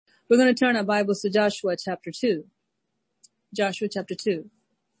We're going to turn our Bibles to Joshua chapter 2. Joshua chapter 2.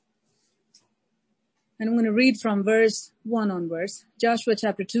 And I'm going to read from verse 1 onwards. Joshua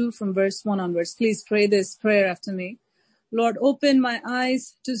chapter 2 from verse 1 onwards. Please pray this prayer after me. Lord, open my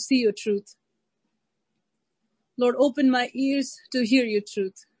eyes to see your truth. Lord, open my ears to hear your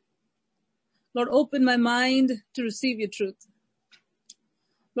truth. Lord, open my mind to receive your truth.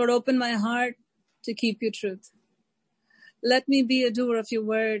 Lord, open my heart to keep your truth. Let me be a doer of your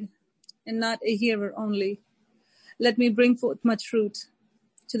word and not a hearer only. Let me bring forth much fruit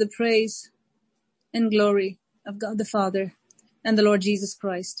to the praise and glory of God the Father and the Lord Jesus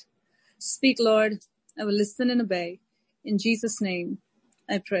Christ. Speak, Lord, I will listen and obey. In Jesus' name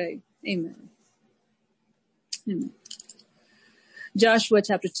I pray. Amen. Amen. Joshua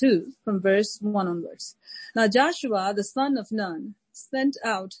chapter 2 from verse 1 onwards. Now Joshua, the son of Nun, sent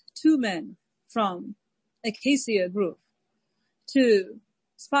out 2 men from Acacia Grove to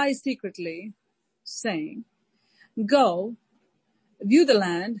spy secretly, saying, Go, view the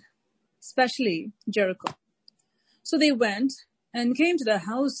land, especially Jericho. So they went and came to the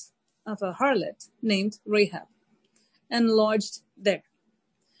house of a harlot named Rahab and lodged there.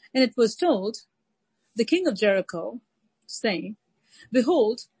 And it was told the king of Jericho, saying,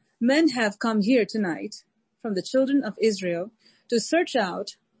 Behold, men have come here tonight from the children of Israel to search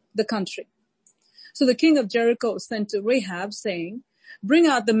out the country. So the king of Jericho sent to Rahab, saying, Bring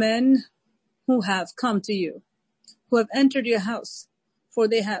out the men who have come to you, who have entered your house, for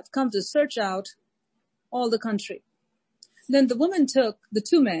they have come to search out all the country. Then the woman took the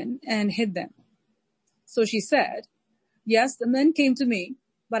 2 men and hid them. So she said, Yes, the men came to me,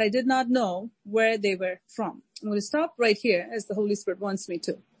 but I did not know where they were from. I'm going to stop right here as the Holy Spirit wants me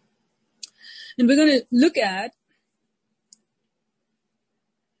to. And we're going to look at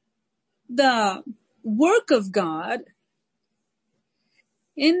the work of God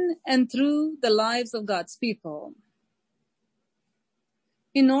in and through the lives of God's people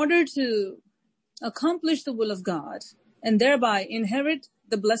in order to accomplish the will of God and thereby inherit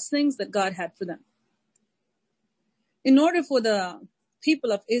the blessings that God had for them. In order for the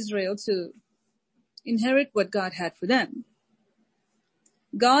people of Israel to inherit what God had for them,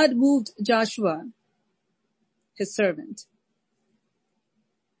 God moved Joshua, his servant,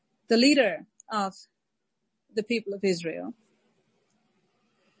 the leader of the people of Israel,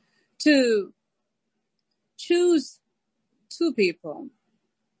 to choose 2 people,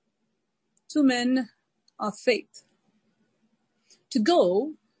 2 men of faith, to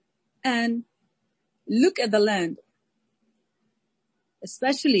go and look at the land,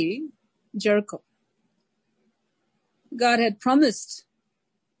 especially Jericho. God had promised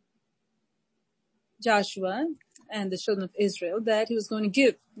Joshua and the children of Israel that he was going to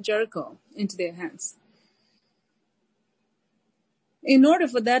give Jericho into their hands. In order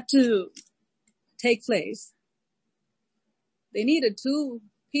for that to take place, they needed 2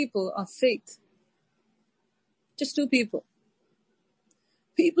 people of faith. Just 2 people.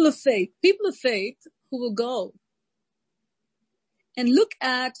 People of faith who will go and look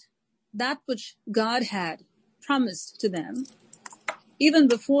at that which God had promised to them even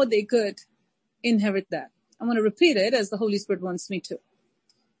before they could inherit that. I'm going to repeat it as the Holy Spirit wants me to.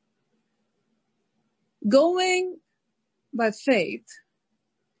 Going by faith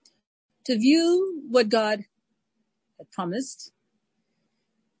to view what God had promised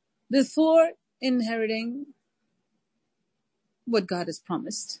before inheriting what God has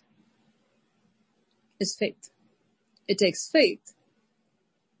promised is faith. It takes faith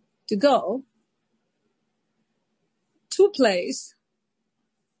to go to a place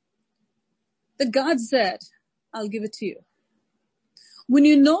that God said, I'll give it to you. When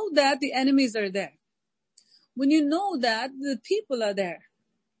you know that the enemies are there, when you know that the people are there,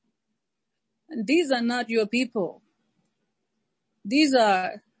 and these are not your people, these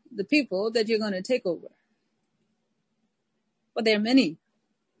are the people that you're going to take over. But there are many.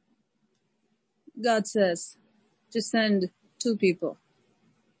 God says, just send 2 people.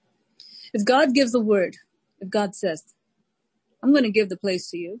 If God gives a word, if God says, I'm going to give the place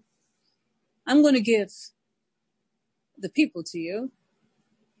to you, I'm going to give the people to you,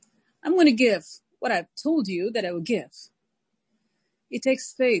 I'm going to give what I've told you that I will give. It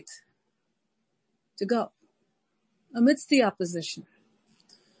takes faith to go amidst the opposition.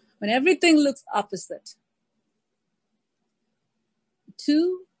 When everything looks opposite,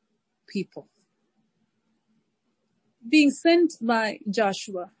 2 people being sent by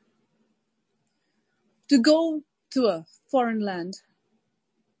Joshua to go to a foreign land,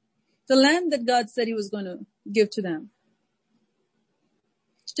 the land that God said he was going to give to them.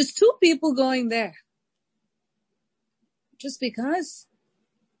 Just 2 people going there. Just because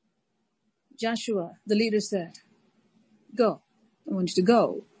Joshua, the leader, said, go. I want you to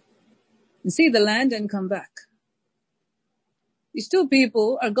go and see the land and come back. These two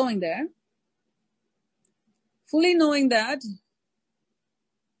people are going there, fully knowing that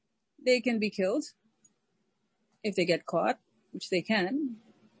they can be killed if they get caught, which they can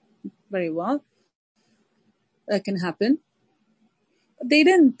very well. That can happen. But they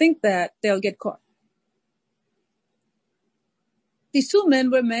didn't think that they'll get caught. These two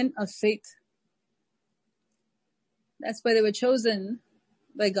men were men of faith. That's why they were chosen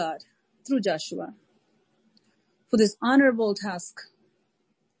by God through Joshua for this honorable task.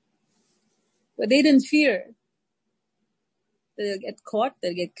 But they didn't fear that they'll get caught,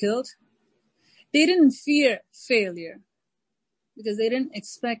 they'll get killed. They didn't fear failure because they didn't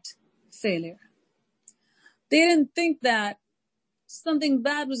expect failure. They didn't think that something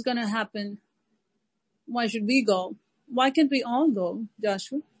bad was going to happen. Why should we go? Why can't we all go,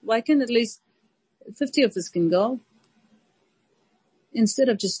 Joshua? Why can't at least 50 of us can go? Instead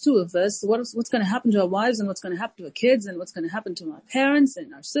of just 2 of us, what's going to happen to our wives and what's going to happen to our kids and what's going to happen to our parents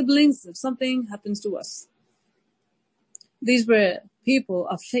and our siblings if something happens to us? These were people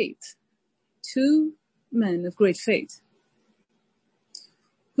of faith. 2 men of great faith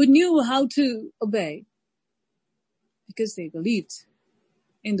who knew how to obey because they believed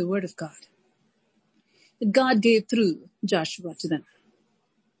in the word of God. God gave through Joshua to them.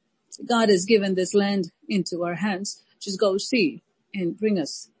 God has given this land into our hands. Just go see and bring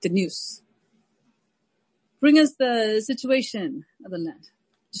us the news. Bring us the situation of the land.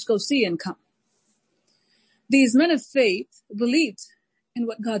 Just go see and come. These men of faith believed in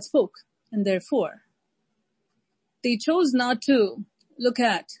what God spoke, and therefore they chose not to look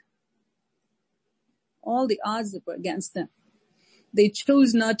at all the odds that were against them. They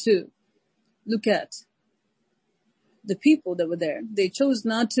chose not to look at the people that were there. They chose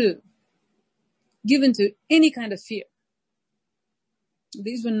not to give into any kind of fear.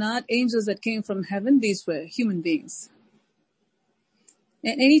 These were not angels that came from heaven. These were human beings.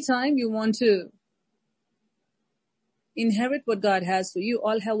 And anytime you want to inherit what God has for you,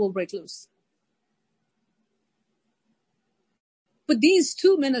 all hell will break loose. But these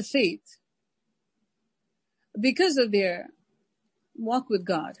 2 men of faith, because of their walk with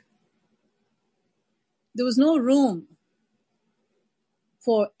God, there was no room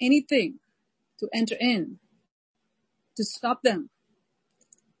for anything to enter in to stop them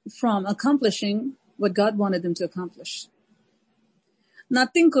from accomplishing what God wanted them to accomplish.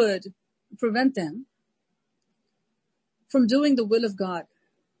 Nothing could prevent them from doing the will of God.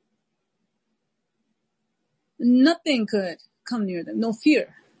 Nothing could come near them. No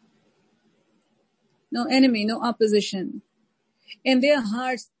fear, no enemy, no opposition. In their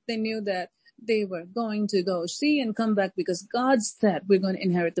hearts, they knew that they were going to go see and come back because God said we're going to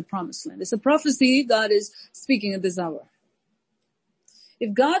inherit the promised land. It's a prophecy God is speaking at this hour.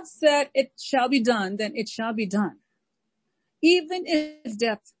 If God said it shall be done, then it shall be done. Even if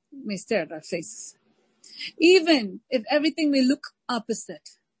death may stare at our faces. Even if everything may look opposite.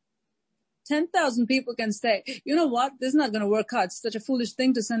 10,000 people can say, you know what, this is not going to work out. It's such a foolish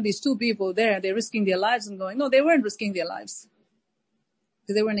thing to send these 2 people there. They're risking their lives and going. No, they weren't risking their lives.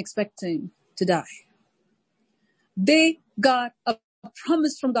 Because they weren't expecting to die. They got a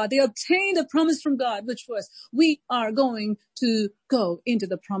promise from God. They obtained a promise from God, which was, we are going to go into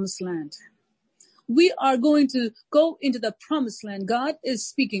the promised land. We are going to go into the promised land. God is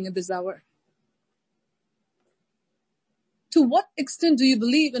speaking at this hour. To what extent do you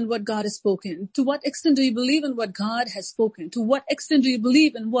believe in what God has spoken? To what extent do you believe in what God has spoken? To what extent do you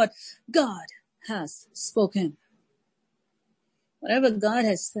believe in what God has spoken? Whatever God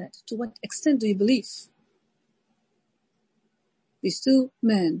has said, to what extent do you believe? These 2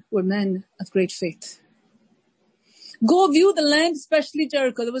 men were men of great faith. Go view the land, especially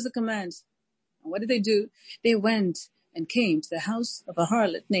Jericho. There was a command. And what did they do? They went and came to the house of a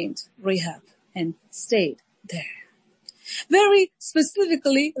harlot named Rahab and stayed there. Very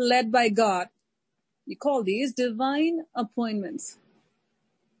specifically led by God. You call these divine appointments.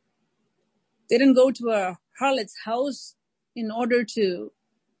 They didn't go to a harlot's house in order to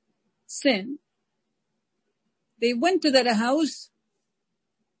sin. They went to that house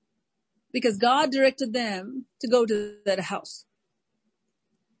because God directed them to go to that house.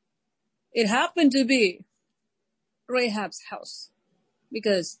 It happened to be Rahab's house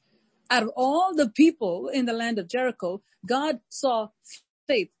because out of all the people in the land of Jericho, God saw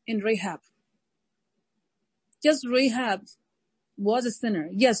faith in Rahab. Yes, Rahab was a sinner.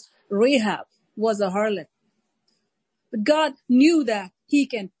 Yes, Rahab was a harlot. But God knew that He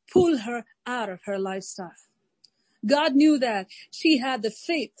can pull her out of her lifestyle. God knew that she had the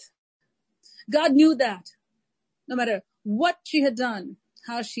faith God knew that no matter what she had done,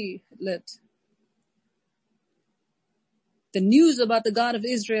 how she had lived. The news about the God of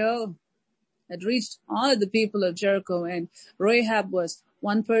Israel had reached all of the people of Jericho, and Rahab was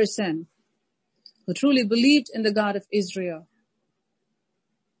one person who truly believed in the God of Israel.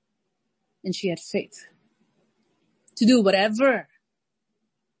 And she had faith to do whatever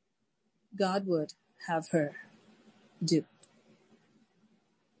God would have her do.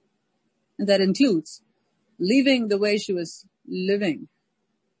 And that includes leaving the way she was living,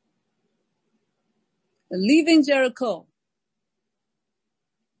 leaving Jericho,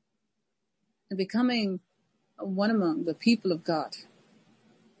 and becoming one among the people of God,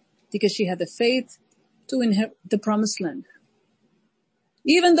 because she had the faith to inherit the promised land.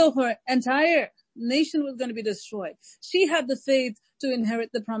 Even though her entire nation was going to be destroyed, she had the faith to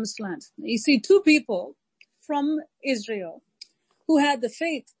inherit the promised land. You see two people from Israel who had the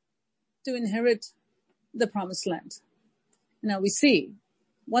faith to inherit the promised land. Now we see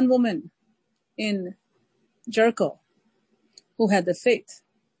one woman in Jericho who had the faith.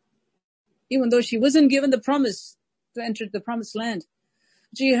 Even though she wasn't given the promise to enter the promised land,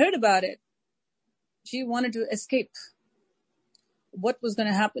 she heard about it. She wanted to escape what was going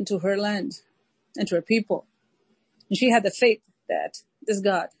to happen to her land and to her people. And she had the faith that this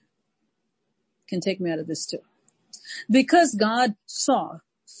God can take me out of this too. Because God saw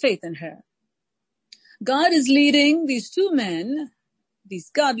faith in her. God is leading these two men, these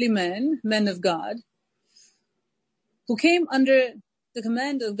godly men, men of God, who came under the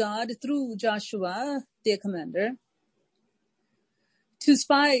command of God through Joshua, their commander, to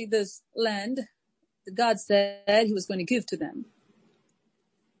spy this land that God said he was going to give to them.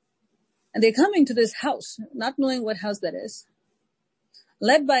 And they're coming to this house, not knowing what house that is.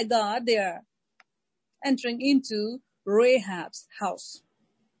 Led by God, they are entering into Rahab's house.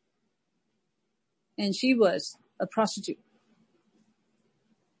 And she was a prostitute.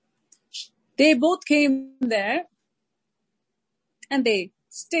 They both came there and they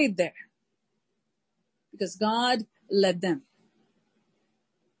stayed there because God led them.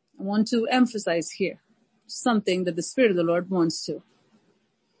 I want to emphasize here something that the Spirit of the Lord wants to.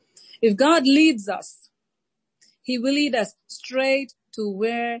 If God leads us, he will lead us straight to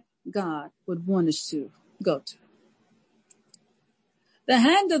where God would want us to go to. The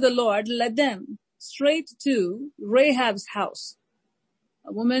hand of the Lord led them straight to Rahab's house,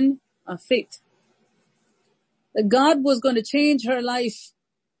 a woman of faith. That God was going to change her life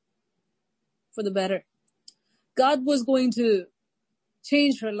for the better. God was going to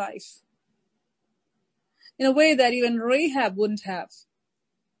change her life in a way that even Rahab wouldn't have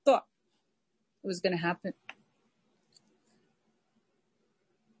thought it was going to happen.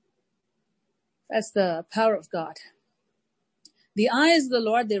 That's the power of God. The eyes of the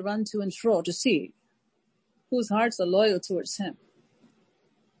Lord, they run to and fro to see whose hearts are loyal towards him.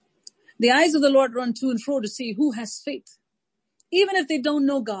 The eyes of the Lord run to and fro to see who has faith. Even if they don't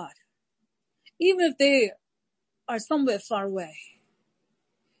know God. Even if they are somewhere far away.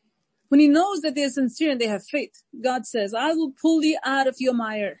 When he knows that they're sincere and they have faith, God says, I will pull you out of your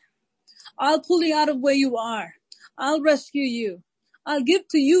mire. I'll pull you out of where you are. I'll rescue you. I'll give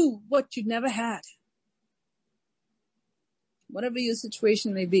to you what you never had. Whatever your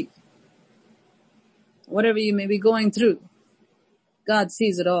situation may be. Whatever you may be going through. God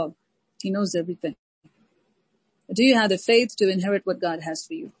sees it all. He knows everything. Do you have the faith to inherit what God has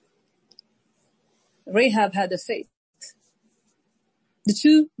for you? Rahab had the faith. The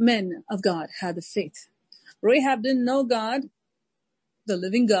two men of God had the faith. Rahab didn't know God, the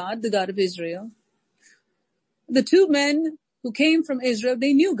living God, the God of Israel. The two men who came from Israel,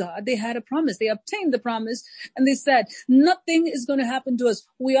 they knew God. They had a promise. They obtained the promise and they said, nothing is going to happen to us.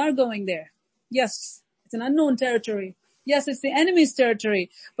 We are going there. Yes, it's an unknown territory. Yes, it's the enemy's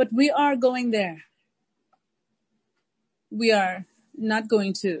territory, but we are going there. We are not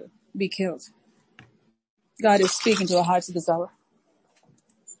going to be killed. God is speaking to our hearts at this hour.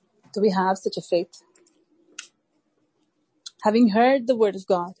 Do we have such a faith? Having heard the word of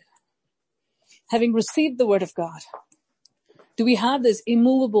God, having received the word of God, do we have this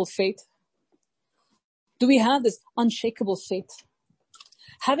immovable faith? Do we have this unshakable faith?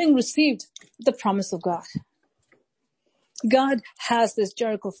 Having received the promise of God, God has this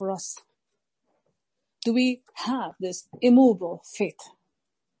Jericho for us. Do we have this immovable faith?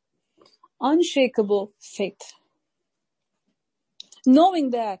 Unshakable faith. Knowing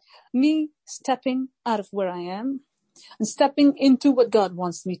that me stepping out of where I am and stepping into what God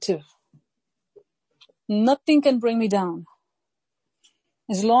wants me to, nothing can bring me down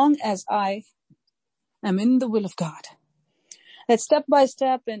as long as I am in the will of God. That step by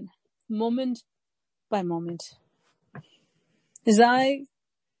step and moment by moment. As I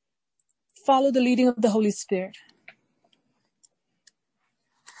follow the leading of the Holy Spirit,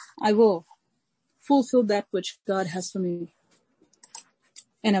 I will fulfill that which God has for me,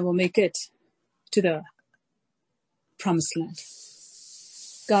 and I will make it to the promised land.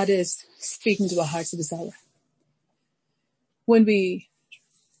 God is speaking to our hearts at this hour. When we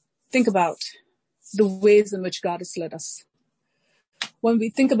think about the ways in which God has led us, when we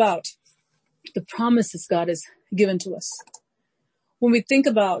think about the promises God has given to us, when we think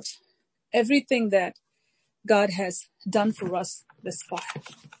about everything that God has done for us thus far,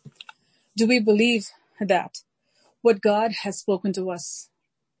 do we believe that what God has spoken to us,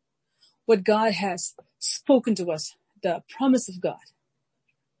 what God has spoken to us, the promise of God,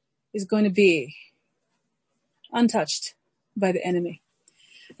 is going to be untouched by the enemy?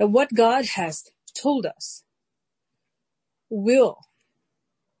 That what God has told us will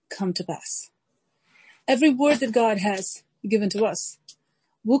come to pass. Every word that God has given to us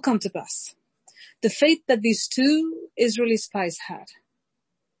will come to pass. The faith that these two Israeli spies had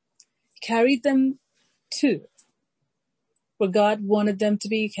carried them to where God wanted them to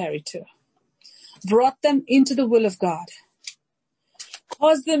be carried to, brought them into the will of God,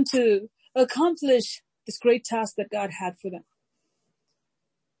 caused them to accomplish this great task that God had for them.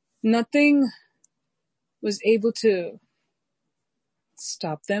 Nothing was able to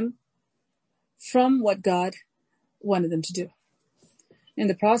stop them from what God wanted them to do. In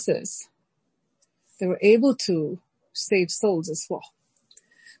the process, they were able to save souls as well.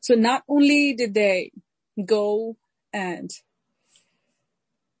 So not only did they go and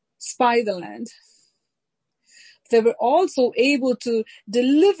spy the land, they were also able to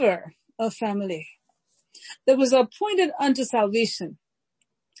deliver a family that was appointed unto salvation.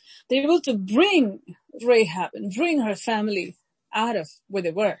 They were able to bring Rahab and bring her family out of where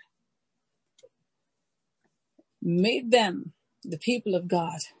they were, made them the people of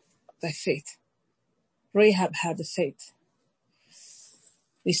God by faith. Rahab had the faith.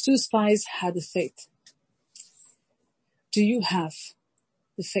 These two spies had the faith. Do you have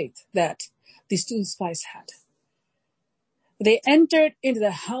the faith that these two spies had? They entered into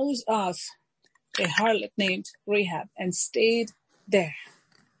the house of a harlot named Rahab and stayed there.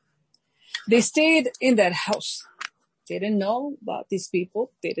 They stayed in that house. They didn't know about these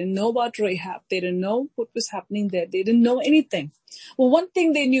people. They didn't know about Rahab. They didn't know what was happening there. They didn't know anything. Well, one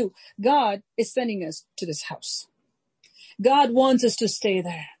thing they knew, God is sending us to this house. God wants us to stay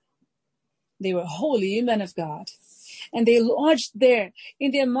there. They were holy men of God. And they lodged there.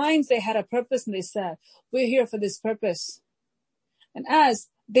 In their minds, they had a purpose, and they said, we're here for this purpose. And as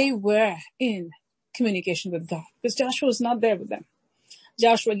they were in communication with God, because Joshua was not there with them,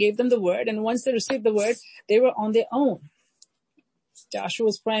 Joshua gave them the word, and once they received the word, they were on their own. Joshua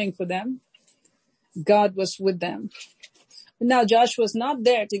was praying for them. God was with them. But now Joshua was not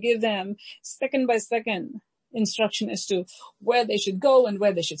there to give them second by second instruction as to where they should go and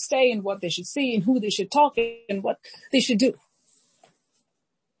where they should stay and what they should see and who they should talk to and what they should do.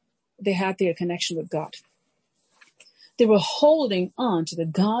 They had their connection with God. They were holding on to the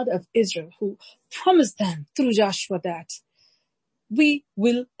God of Israel, who promised them through Joshua that we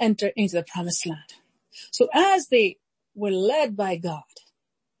will enter into the promised land. So as they were led by God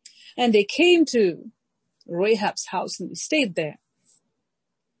and they came to Rahab's house and they stayed there,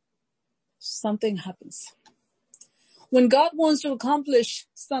 something happens. When God wants to accomplish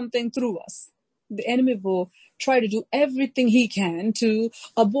something through us, the enemy will try to do everything he can to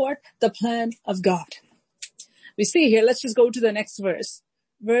abort the plan of God. We see here, let's just go to the next verse,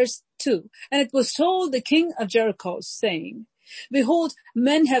 verse 2. And it was told the king of Jericho, saying, behold,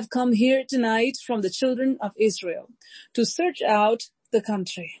 men have come here tonight from the children of Israel to search out the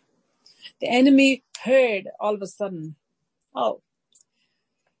country. The enemy heard all of a sudden, oh,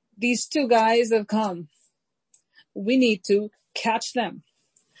 these two guys have come. We need to catch them.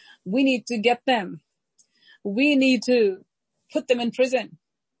 We need to get them. We need to put them in prison.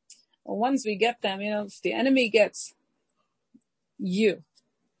 Once we get them, if the enemy gets you,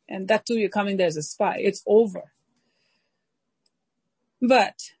 and that too you're coming there as a spy, it's over.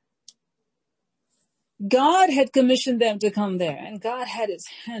 But God had commissioned them to come there, and God had his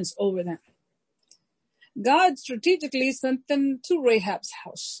hands over them. God strategically sent them to Rahab's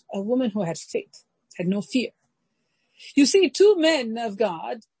house, a woman who had faith, had no fear. You see two men of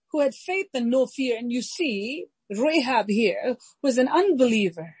God who had faith and no fear, and you see Rahab here was an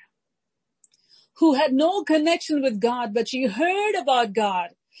unbeliever who had no connection with God, but she heard about God.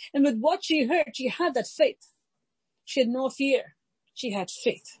 And with what she heard, she had that faith. She had no fear. She had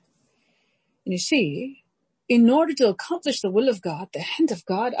faith. And you see, in order to accomplish the will of God, the hand of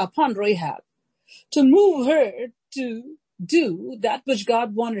God upon Rahab, to move her to do that which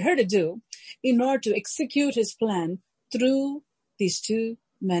God wanted her to do in order to execute his plan through these two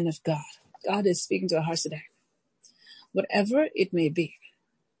men of God. God is speaking to our hearts today. Whatever it may be,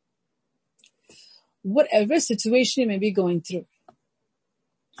 whatever situation you may be going through,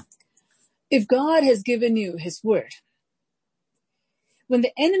 if God has given you his word, when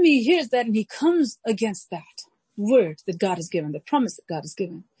the enemy hears that and he comes against that word that God has given, the promise that God has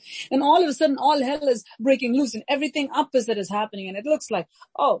given, and all of a sudden all hell is breaking loose and everything opposite is happening, and it looks like,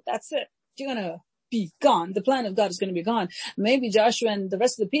 oh, that's it. You're going to be gone. The plan of God is going to be gone. Maybe Joshua and the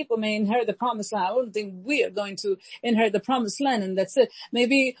rest of the people may inherit the promised land. I don't think we are going to inherit the promised land, and that's it.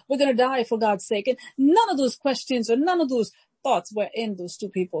 Maybe we're going to die for God's sake. And none of those questions or none of those thoughts were in those two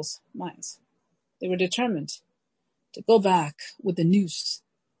people's minds. They were determined to go back with the news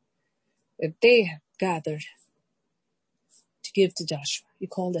that they have gathered to give to Joshua. You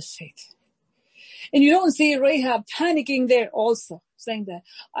call that faith. And you don't see Rahab panicking there also, saying that,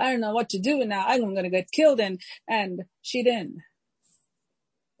 I don't know what to do now. I'm going to get killed. And she didn't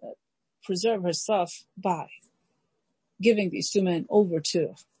preserve herself by giving these two men over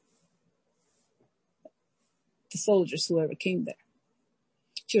to the soldiers, whoever came there.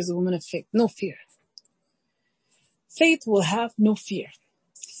 She was a woman of faith, no fear. Faith will have no fear.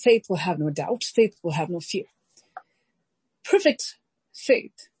 Faith will have no doubt. Faith will have no fear. Perfect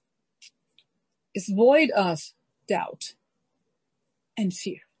faith is void of doubt and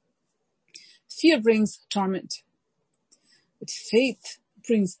fear. Fear brings torment, but faith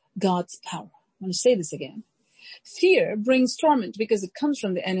brings God's power. I want to say this again. Fear brings torment because it comes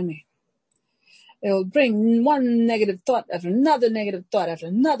from the enemy. It will bring one negative thought after another negative thought after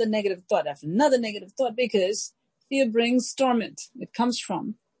another negative thought after another negative thought, because fear brings torment. It comes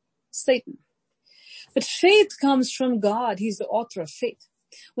from Satan. But faith comes from God. He's the author of faith.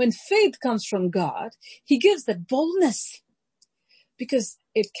 When faith comes from God, he gives that boldness because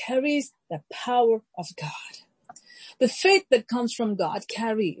it carries the power of God. The faith that comes from God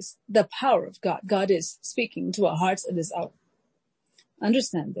carries the power of God. God is speaking to our hearts at this hour.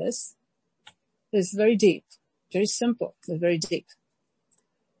 Understand this. It's very deep, very simple, but very deep.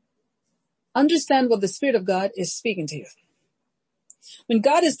 Understand what the Spirit of God is speaking to you. When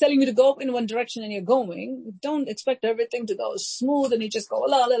God is telling you to go in one direction and you're going, don't expect everything to go smooth and you just go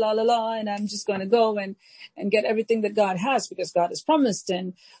la la la la la and I'm just going to go and get everything that God has because God has promised.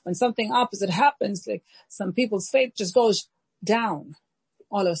 And when something opposite happens, like some people's faith just goes down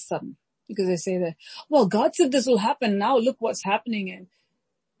all of a sudden because they say that, well, God said this will happen. Now look what's happening.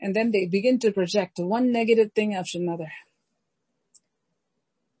 And then they begin to project one negative thing after another.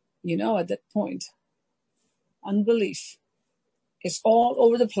 You know, at that point, unbelief is all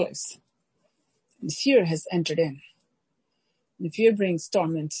over the place. And fear has entered in. And fear brings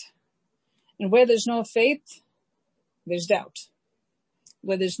torment. And where there's no faith, there's doubt.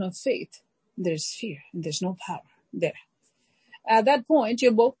 Where there's no faith, there's fear. And there's no power there. At that point,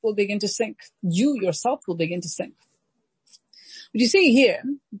 your boat will begin to sink. You yourself will begin to sink. But you see here,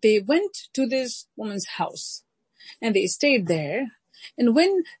 they went to this woman's house. And they stayed there. And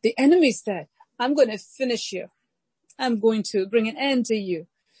when the enemy said, I'm going to finish you. I'm going to bring an end to you.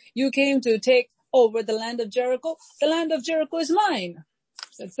 You came to take over the land of Jericho. The land of Jericho is mine,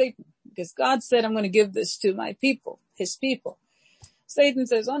 said Satan, because God said, I'm going to give this to my people, his people. Satan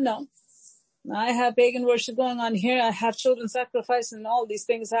says, oh no, I have pagan worship going on here. I have children sacrifice and all these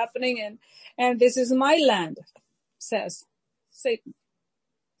things happening. And this is my land, says Satan.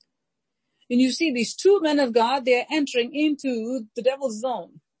 And you see these two men of God, they are entering into the devil's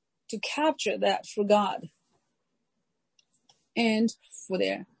zone to capture that for God and for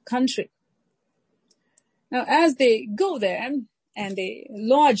their country. Now, as they go there and they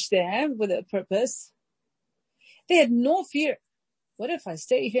lodge there with a purpose, they had no fear. What if I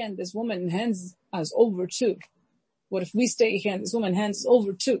stay here and this woman hands us over to? What if we stay here and this woman hands us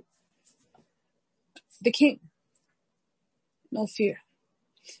over to the king? No fear.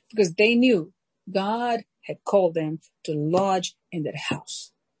 Because they knew God had called them to lodge in their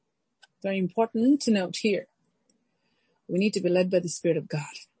house. Very important to note here. We need to be led by the Spirit of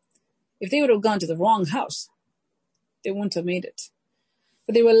God. If they would have gone to the wrong house, they wouldn't have made it.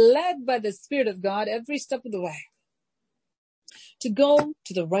 But they were led by the Spirit of God every step of the way to go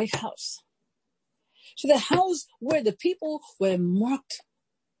to the right house. To the house where the people were marked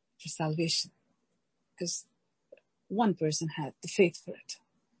for salvation. Because one person had the faith for it.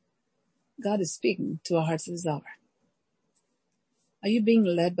 God is speaking to our hearts this hour. Are you being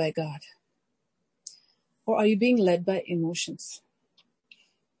led by God? Or are you being led by emotions?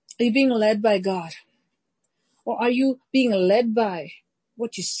 Are you being led by God? Or are you being led by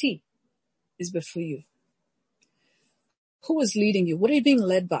what you see is before you? Who is leading you? What are you being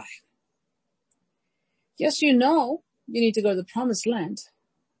led by? Yes, you know you need to go to the promised land.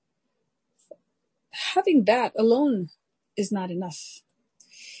 Having that alone is not enough.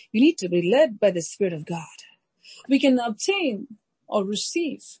 You need to be led by the Spirit of God. We can obtain or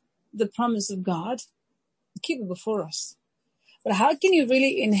receive the promise of God and keep it before us. But how can you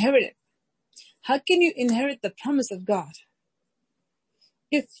really inherit it? How can you inherit the promise of God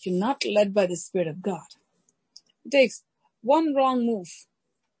if you're not led by the Spirit of God? It takes one wrong move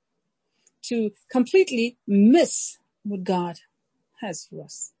to completely miss what God has for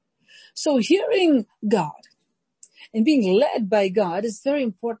us. So hearing God and being led by God is very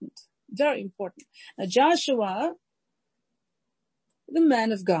important. Very important. Now Joshua, the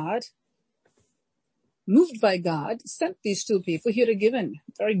man of God, moved by God, sent these two people. He had given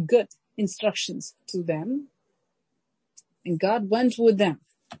very good instructions to them. And God went with them,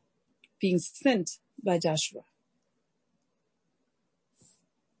 being sent by Joshua.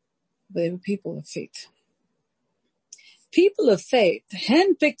 But they were people of faith. People of faith,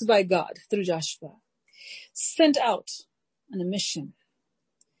 handpicked by God through Joshua, sent out on a mission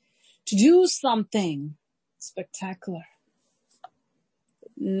to do something spectacular.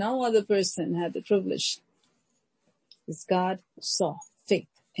 No other person had the privilege, because God saw faith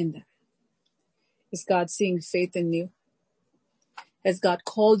in them. Is God seeing faith in you? Has God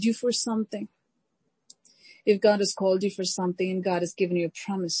called you for something? If God has called you for something and God has given you a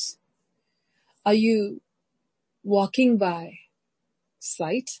promise, are you walking by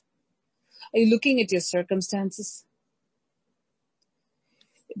sight? Are you looking at your circumstances?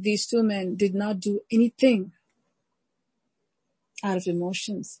 These two men did not do anything out of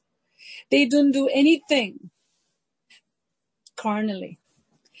emotions. They didn't do anything carnally.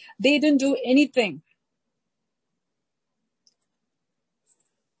 They didn't do anything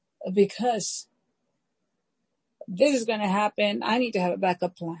because this is going to happen. I need to have a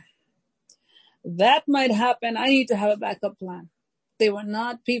backup plan. That might happen. I need to have a backup plan. They were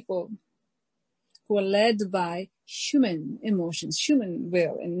not people who are led by human emotions, human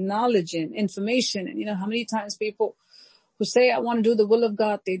will and knowledge and information. And you know how many times people who say, I want to do the will of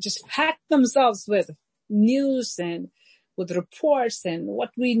God, they just pack themselves with news and with reports and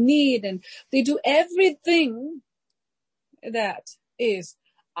what we need. And they do everything that is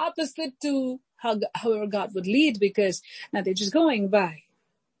opposite to however God would lead, because now they're just going by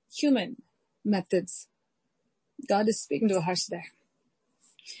human methods. God is speaking to us there.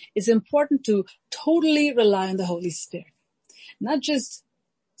 It's important to totally rely on the Holy Spirit. Not just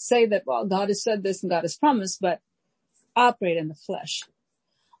say that, well, God has said this and God has promised, but operate in the flesh.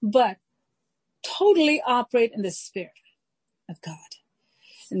 But totally operate in the Spirit of God.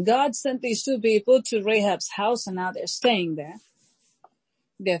 And God sent these two people to Rahab's house, and now they're staying there.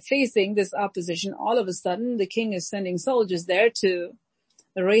 They're facing this opposition. All of a sudden, the king is sending soldiers there to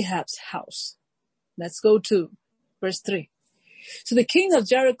Rahab's house. Let's go to verse 3. So the king of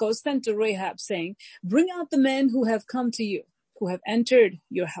Jericho sent to Rahab, saying, bring out the men who have come to you, who have entered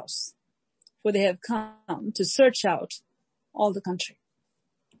your house, for they have come to search out all the country.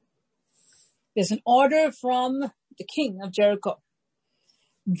 There's an order from the king of Jericho.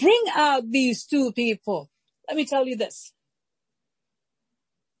 Bring out these two people. Let me tell you this.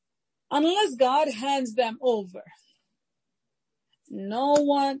 Unless God hands them over, no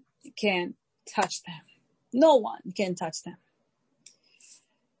one can touch them. No one can touch them.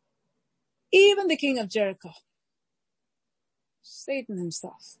 Even the king of Jericho, Satan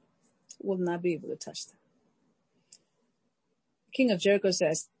himself, will not be able to touch them. The king of Jericho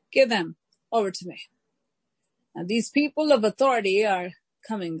says, give them over to me. And these people of authority are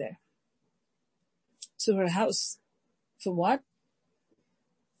coming there to her house. For what?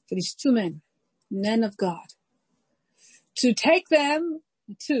 For these two men of God, to take them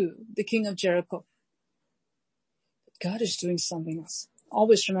to the king of Jericho. But God is doing something else.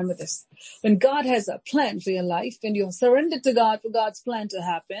 Always remember this. When God has a plan for your life, when you surrender to God for God's plan to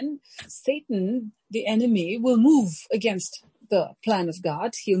happen, Satan, the enemy, will move against the plan of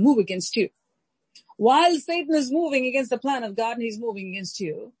God. He'll move against you. While Satan is moving against the plan of God and he's moving against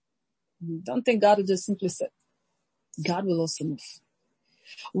you, don't think God will just simply sit. God will also move.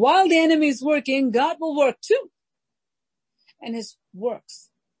 While the enemy is working, God will work too. And his works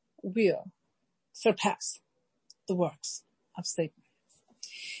will surpass the works of Satan.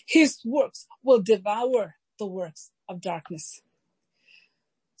 His works will devour the works of darkness.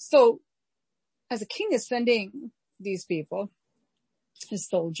 So, as the king is sending these people, his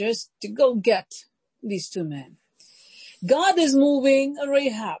soldiers, to go get these two men, God is moving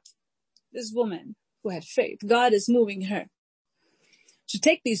Rahab, this woman who had faith. God is moving her to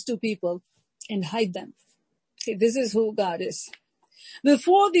take these two people and hide them. Okay, this is who God is.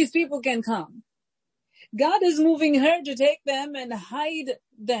 Before these people can come, God is moving her to take them and hide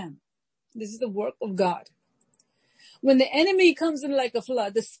them. This is the work of God. When the enemy comes in like a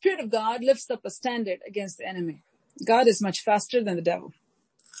flood, the Spirit of God lifts up a standard against the enemy. God is much faster than the devil.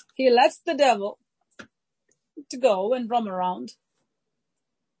 He lets the devil to go and roam around.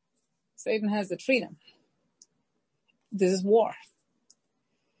 Satan has that freedom. This is war.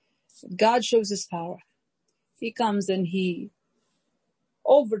 God shows his power. He comes and he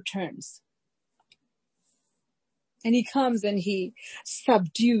overturns. And he comes and he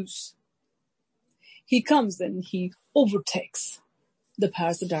subdues. He comes and he overtakes the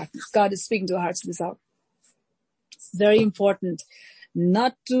powers of darkness. God is speaking to our hearts this hour. It's very important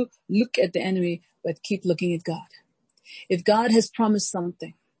not to look at the enemy, but keep looking at God. If God has promised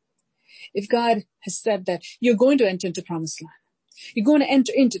something, if God has said that you're going to enter into promised land, you're going to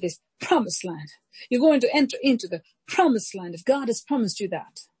enter into this promised land, you're going to enter into the promised land, if God has promised you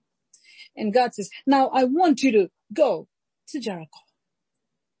that, and God says, now I want you to go to Jericho,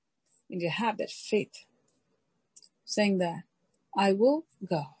 and you have that faith, saying that I will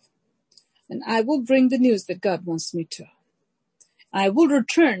go, and I will bring the news that God wants me to. I will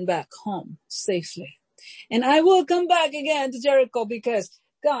return back home safely, and I will come back again to Jericho because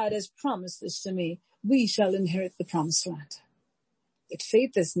God has promised this to me. We shall inherit the promised land. But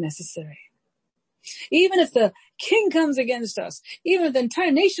faith is necessary. Even if the king comes against us, even if the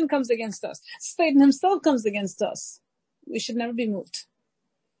entire nation comes against us, Satan himself comes against us, we should never be moved.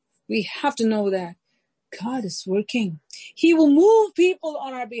 We have to know that God is working. He will move people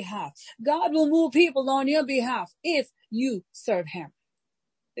on our behalf. God will move people on your behalf if you serve him.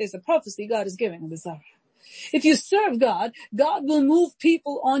 There's a prophecy God is giving in this hour. If you serve God, God will move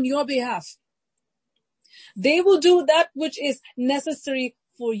people on your behalf. They will do that which is necessary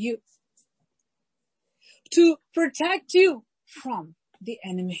for you to protect you from the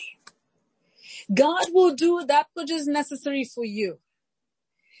enemy. God will do that which is necessary for you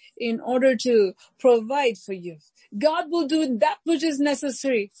in order to provide for you. God will do that which is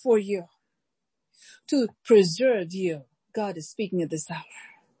necessary for you to preserve you. God is speaking at this hour.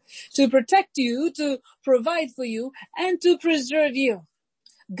 To protect you, to provide for you, and to preserve you.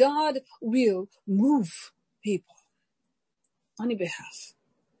 God will move people on your behalf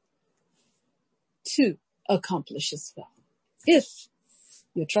to accomplish his will. If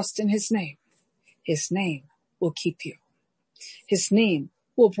you trust in his name will keep you. His name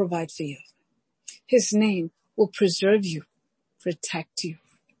will provide for you. His name will preserve you, protect you.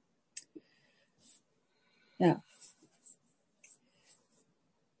 Now,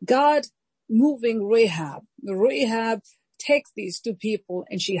 God moving Rahab takes these two people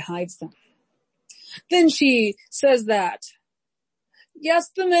and she hides them. Then she says that, yes,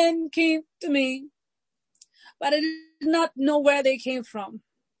 the men came to me, but I did not know where they came from.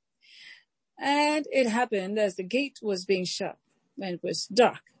 And it happened as the gate was being shut, when it was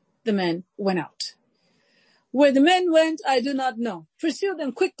dark, the men went out. Where the men went, I do not know. Pursue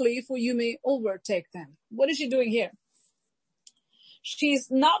them quickly, for you may overtake them. What is she doing here? She's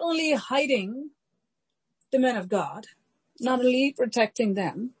not only hiding the men of God, not only protecting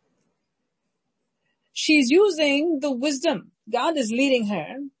them, she's using the wisdom. God is leading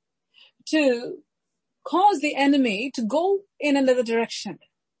her to cause the enemy to go in another direction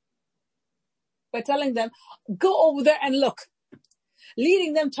by telling them, go over there and look,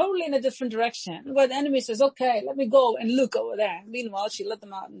 leading them totally in a different direction, where the enemy says, okay, let me go and look over there. Meanwhile, she let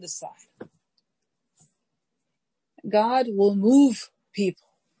them out on this side. God will move people.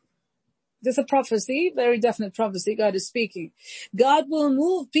 There's a prophecy, very definite prophecy. God is speaking. God will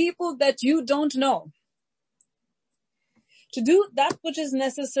move people that you don't know to do that which is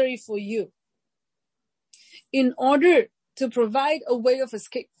necessary for you in order to provide a way of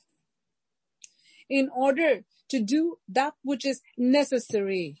escape, in order to do that which is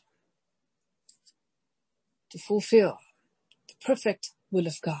necessary to fulfill the perfect will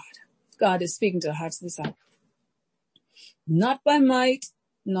of God. God is speaking to our hearts this hour. Not by might,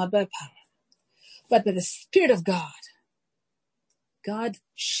 not by power, but by the Spirit of God. God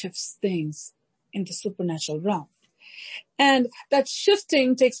shifts things in the supernatural realm. And that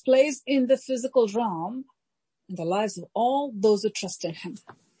shifting takes place in the physical realm in the lives of all those who trust in him.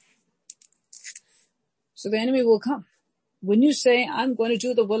 So the enemy will come. When you say, I'm going to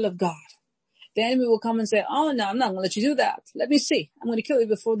do the will of God, the enemy will come and say, oh no, I'm not going to let you do that. Let me see. I'm going to kill you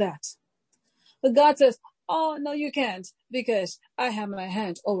before that. But God says, oh no, you can't, because I have my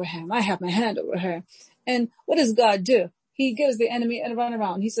hand over him. I have my hand over her. And what does God do? he gives the enemy a run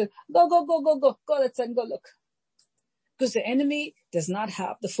around. He said, go, go, go, go, go, go, let's go look. Because the enemy does not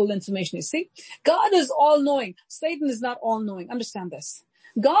have the full information. You see, God is all-knowing. Satan is not all-knowing. Understand this.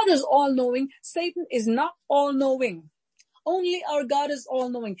 God is all-knowing. Satan is not all-knowing. Only our God is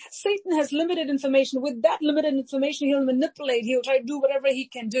all-knowing. Satan has limited information. With that limited information, he'll manipulate. He'll try to do whatever he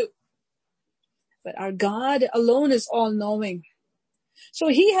can do. But our God alone is all-knowing. So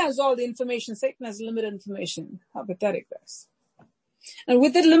he has all the information. Satan has limited information. How pathetic that is. And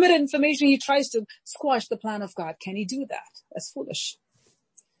with that limited information, he tries to squash the plan of God. Can he do that? That's foolish.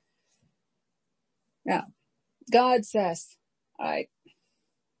 Now, God says, all right,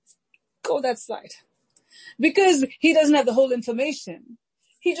 go that side. Because he doesn't have the whole information,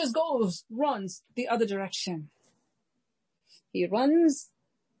 he just runs the other direction. He runs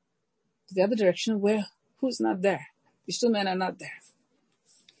to the other direction where who's not there. These two men are not there.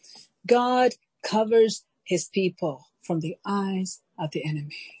 God covers his people from the eyes of the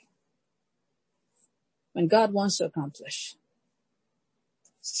enemy. When God wants to accomplish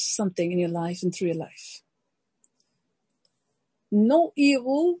something in your life and through your life, no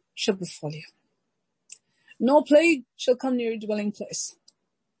evil shall befall you. No plague shall come near your dwelling place.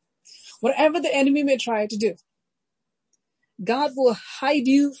 Whatever the enemy may try to do, God will hide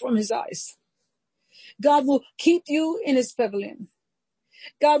you from his eyes. God will keep you in his pavilion.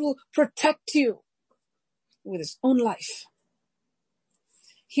 God will protect you with his own life.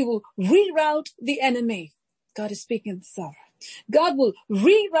 He will reroute the enemy. God is speaking this hour. God will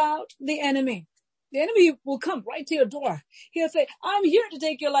reroute the enemy. The enemy will come right to your door. He'll say, I'm here to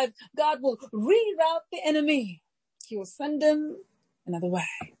take your life. God will reroute the enemy. He will send them another way.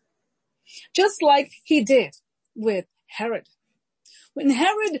 Just like he did with Herod. When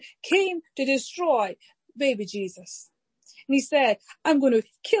Herod came to destroy baby Jesus, and he said, I'm going to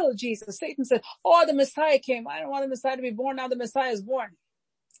kill Jesus. Satan said, oh, the Messiah came. I don't want the Messiah to be born. Now the Messiah is born.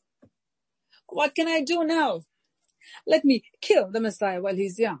 What can I do now? Let me kill the Messiah while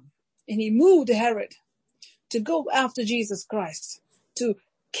he's young. And he moved Herod to go after Jesus Christ, to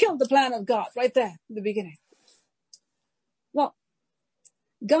kill the plan of God right there in the beginning. Well,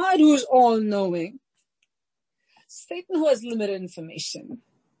 God who is all-knowing, Satan who has limited information.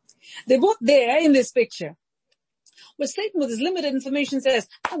 They're both there in this picture. But Satan with his limited information says,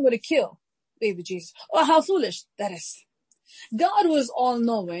 I'm going to kill baby Jesus. Oh, how foolish that is. God who is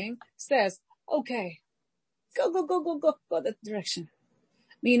all-knowing says, okay, go that direction.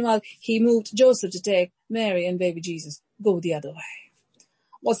 Meanwhile, he moved Joseph to take Mary and baby Jesus, go the other way.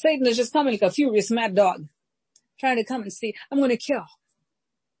 Well, Satan is just coming like a furious mad dog, trying to come and see, I'm going to kill.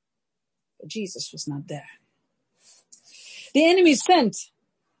 But Jesus was not there. The enemy sent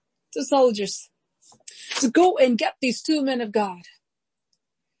the soldiers to go and get these two men of God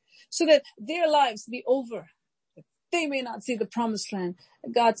so that their lives be over. They may not see the promised land.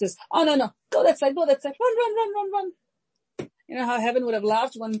 And God says, oh, no, go that side, run. You know how heaven would have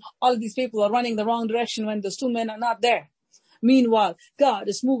laughed when all of these people are running the wrong direction when those two men are not there. Meanwhile, God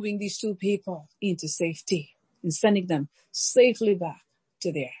is moving these two people into safety and sending them safely back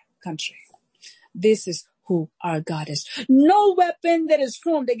to their country. This is who our God is. No weapon that is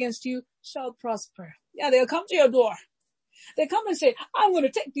formed against you shall prosper. Yeah, they'll come to your door. They come and say, I'm going to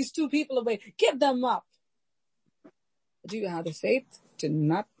take these two people away. Give them up. Do you have the faith to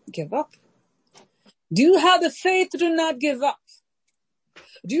not give up? Do you have the faith to not give up?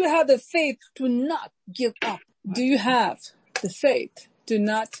 Do you have the faith to not give up? Do you have the faith to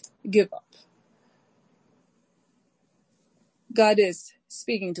not give up? God is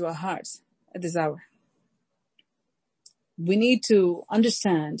speaking to our hearts at this hour. We need to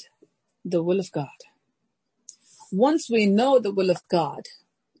understand the will of God. Once we know the will of God,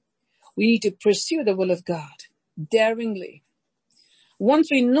 we need to pursue the will of God daringly. Once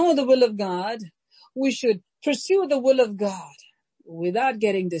we know the will of God, we should pursue the will of God without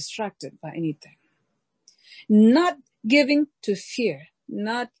getting distracted by anything. Not giving to fear,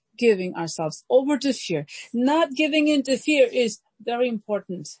 not giving ourselves over to fear, not giving in to fear is very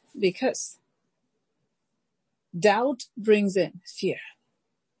important because doubt brings in fear.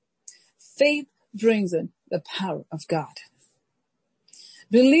 Faith brings in the power of God.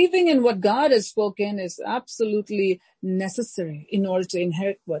 Believing in what God has spoken is absolutely necessary in order to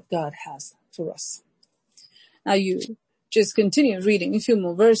inherit what God has for us. Now you just continue reading a few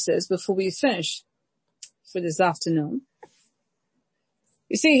more verses before we finish for this afternoon.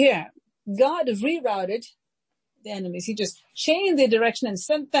 You see here, God rerouted the enemies. He just changed their direction and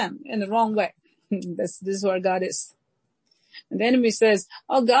sent them in the wrong way. This is where God is. And the enemy says,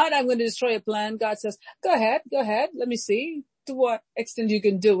 oh God, I'm going to destroy your plan. God says, go ahead. Let me see to what extent you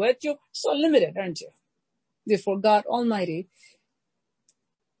can do it. You're so limited, aren't you? Therefore, God Almighty,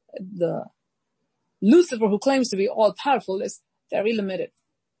 the Lucifer, who claims to be all powerful, is very limited.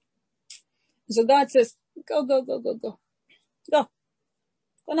 So God says, go. Go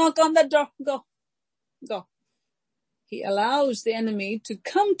knock on that door. Go. He allows the enemy to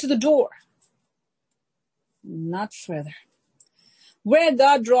come to the door, not further. Where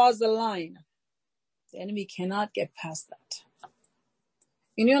God draws the line, the enemy cannot get past that.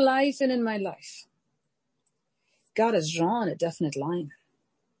 In your life and in my life, God has drawn a definite line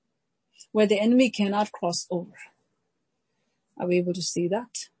where the enemy cannot cross over. Are we able to see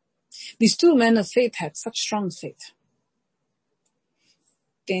that? These two men of faith had such strong faith.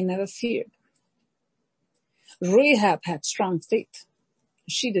 They never feared. Rahab had strong faith.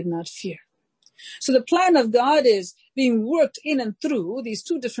 She did not fear. So the plan of God is being worked in and through these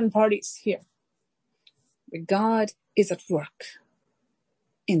two different parties here. But God is at work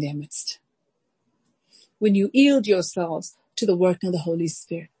in their midst. When you yield yourselves to the work of the Holy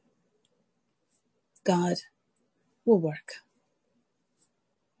Spirit, God will work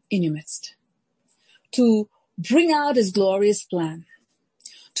in your midst to bring out his glorious plan,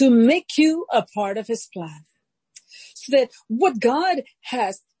 to make you a part of his plan, so that what God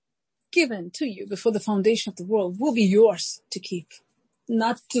has given to you before the foundation of the world will be yours to keep,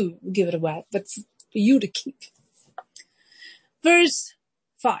 not to give it away, but for you to keep. Verse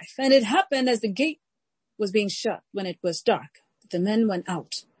 5, and it happened as the gate was being shut when it was dark, that the men went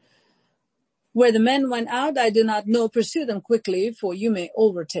out. Where the men went out, I do not know. Pursue them quickly, for you may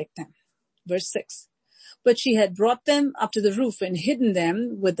overtake them. Verse 6, but she had brought them up to the roof and hidden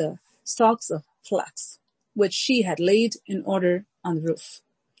them with the stalks of flax, which she had laid in order on the roof.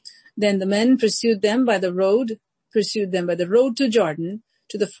 Then the men pursued them by the road to Jordan,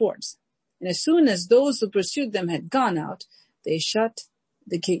 to the fords. And as soon as those who pursued them had gone out, they shut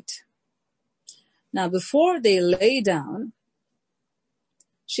the gate. Now before they lay down,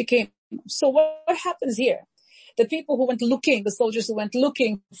 she came. So what happens here? The people who went looking, the soldiers who went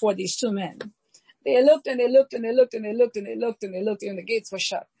looking for these two men, they looked and they looked and the gates were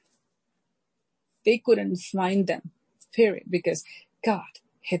shut. They couldn't find them, period, because God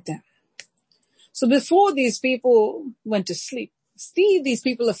hid them. So before these people went to sleep, see these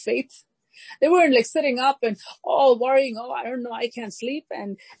people of faith, they weren't like sitting up and worrying, I don't know, I can't sleep.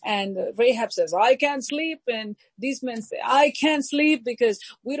 And Rahab says, I can't sleep. And these men say, I can't sleep because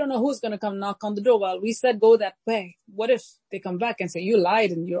we don't know who's going to come knock on the door. Well, we said go that way. What if they come back and say, you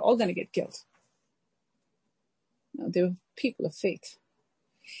lied and you're all going to get killed? No, they were people of faith.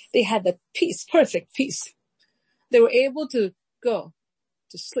 They had that peace, perfect peace. They were able to go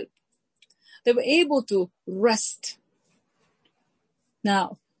to sleep. They were able to rest.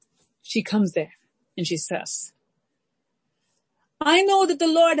 Now, she comes there and she says, I know that the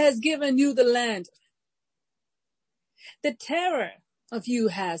Lord has given you the land. The terror of you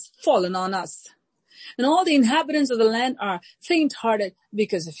has fallen on us, and all the inhabitants of the land are faint-hearted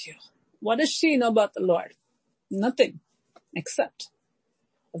because of you. What does she know about the Lord? Nothing, except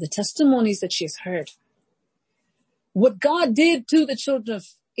of the testimonies that she's heard. What God did to the children of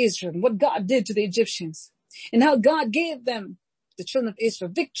Israel, what God did to the Egyptians, and how God gave them, the children of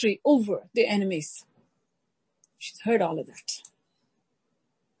Israel, victory over their enemies. She's heard all of that.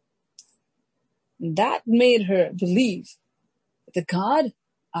 And that made her believe that the God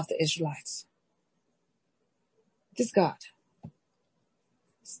of the Israelites, this God,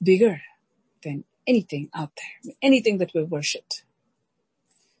 is bigger than anything out there, anything that we worshipped.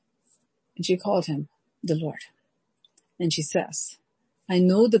 And she called him the Lord. And she says, I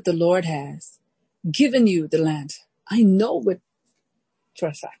know that the Lord has given you the land. I know it for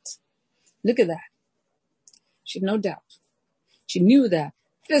a fact. Look at that. She had no doubt. She knew that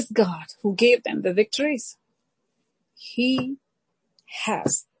this God who gave them the victories, he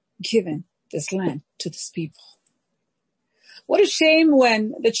has given this land to this people. What a shame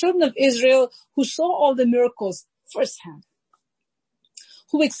when the children of Israel, who saw all the miracles firsthand,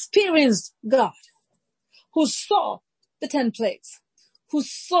 who experienced God, who saw the 10 plagues, who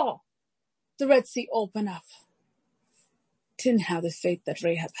saw the Red Sea open up, didn't have the faith that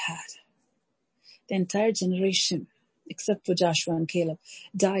Rahab had. The entire generation, except for Joshua and Caleb,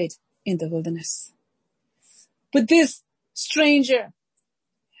 died in the wilderness. But this stranger,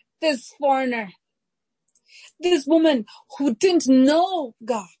 this foreigner, this woman who didn't know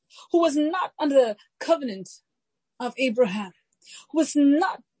God, who was not under the covenant of Abraham, who was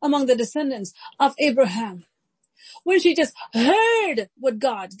not among the descendants of Abraham, when she just heard what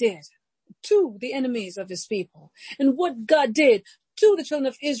God did to the enemies of his people and what God did to the children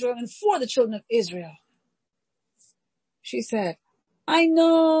of Israel and for the children of Israel, she said, I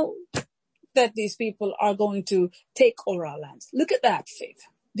know that these people are going to take over our lands. Look at that faith.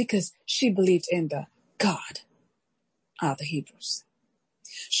 Because she believed in the God of the Hebrews.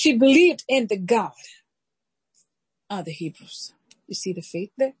 She believed in the God of the Hebrews. You see the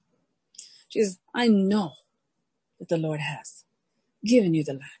faith there? She says, I know that the Lord has given you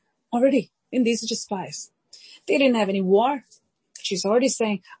the land already. And these are just spies. They didn't have any war. She's already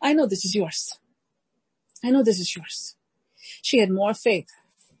saying, I know this is yours. I know this is yours. She had more faith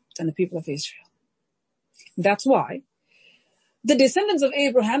than the people of Israel. That's why the descendants of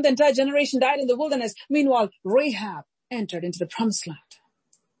Abraham, the entire generation, died in the wilderness. Meanwhile, Rahab entered into the promised land.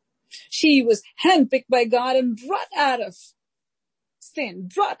 She was handpicked by God and brought out of sin,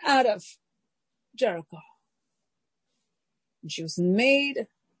 brought out of Jericho. And she was made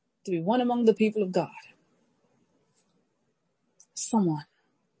to be one among the people of God. Someone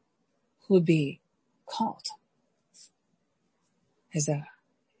who would be called as a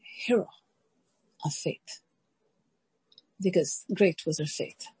hero of faith. Because great was her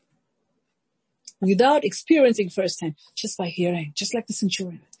faith. Without experiencing firsthand, just by hearing, just like the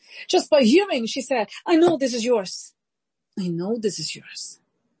centurion. Just by hearing, she said, I know this is yours. I know this is yours.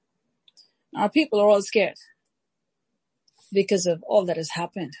 Our people are all scared because of all that has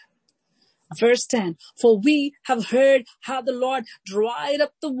happened. Verse 10, for we have heard how the Lord dried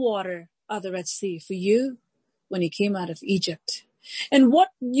up the water of the Red Sea for you when he came out of Egypt. And what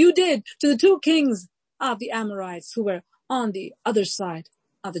you did to the two kings of the Amorites who were on the other side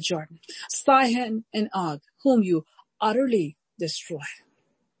of the Jordan, Sihon and Og, whom you utterly destroyed.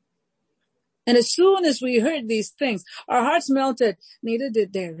 And as soon as we heard these things, our hearts melted. Neither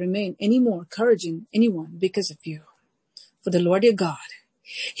did there remain any more courage in anyone because of you. For the Lord your God,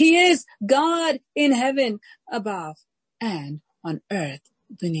 he is God in heaven above and on earth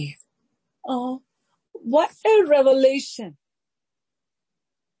beneath. Oh, what a revelation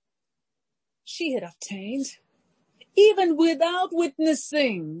she had obtained, even without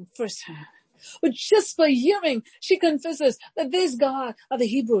witnessing firsthand. But just by hearing, she confesses that this God of the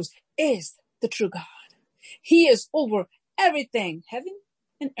Hebrews is the true God. He is over everything, heaven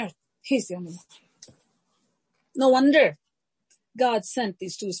and earth. He's the only one. No wonder God sent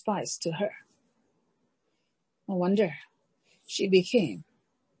these two spies to her. No wonder she became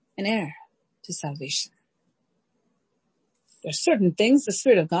an heir to salvation. There are certain things the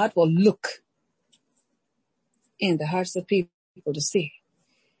Spirit of God will look in the hearts of people to see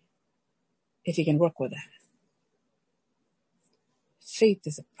if he can work with them. Faith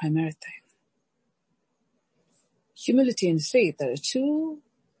is a primary thing. Humility and faith are the two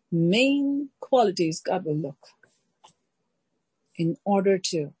main qualities God will look in order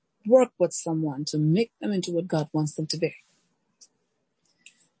to work with someone to make them into what God wants them to be.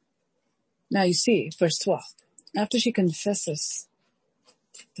 Now you see, verse 12, after she confesses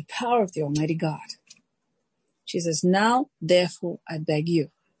the power of the Almighty God, she says, now, therefore, I beg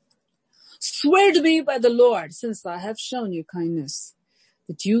you, swear to me by the Lord, since I have shown you kindness,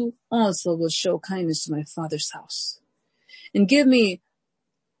 that you also will show kindness to my father's house, and give me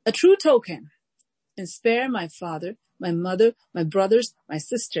a true token, and spare my father, my mother, my brothers, my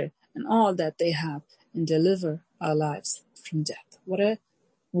sister, and all that they have, and deliver our lives from death. What a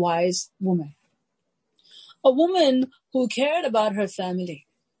wise woman. A woman who cared about her family.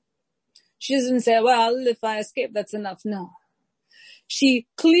 She doesn't say, well, if I escape, that's enough. No. She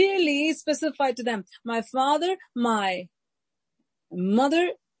clearly specified to them, my father, my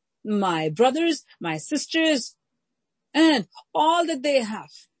mother, my brothers, my sisters, and all that they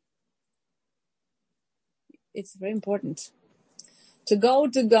have. It's very important to go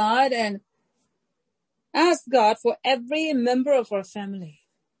to God and ask God for every member of our family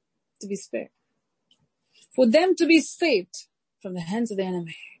to be spared, for them to be saved from the hands of the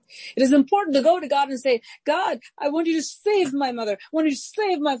enemy. It is important to go to God and say, God, I want you to save my mother. I want you to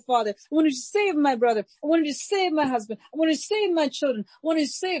save my father. I want you to save my brother. I want you to save my husband. I want you to save my children. I want you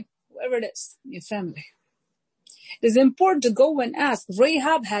to save whoever it is in your family. It is important to go and ask.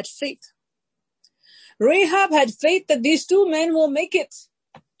 Rahab had faith. Rahab had faith that these two men will make it.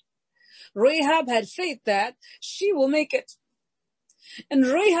 Rahab had faith that she will make it. And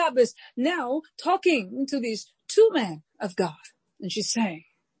Rahab is now talking to these two men of God. And she's saying,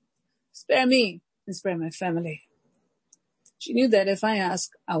 spare me and spare my family. She knew that if I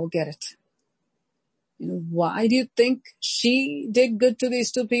ask, I will get it. You know, why do you think she did good to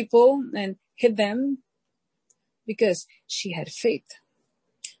these two people and hid them? Because she had faith.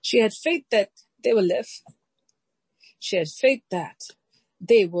 She had faith that they will live. She had faith that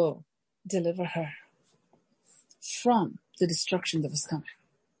they will deliver her from the destruction that was coming.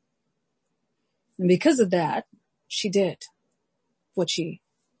 And because of that, she did what she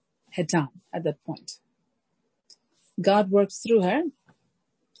had done at that point. God works through her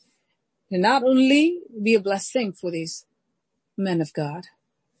to not only be a blessing for these men of God,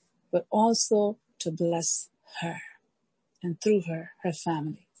 but also to bless her and through her, her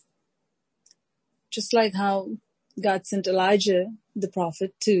family. Just like how God sent Elijah, the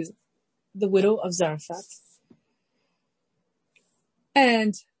prophet, to the widow of Zarephath.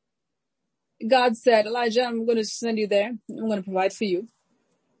 And God said, Elijah, I'm going to send you there. I'm going to provide for you.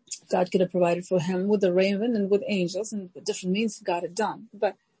 God could have provided for him with a raven and with angels and with different means God had done.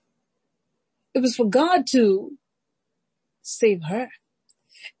 But it was for God to save her.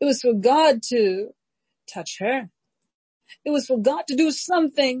 It was for God to touch her. It was for God to do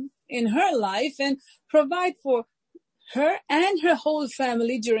something in her life and provide for her and her whole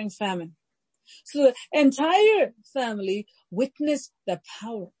family during famine. So the entire family witnessed the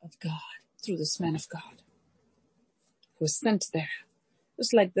power of God through this man of God who was sent there. It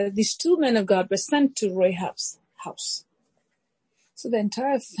was like these two men of God were sent to Rahab's house. So the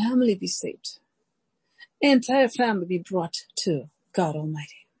entire family be saved. The entire family be brought to God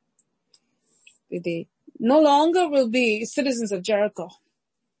Almighty. They no longer will be citizens of Jericho.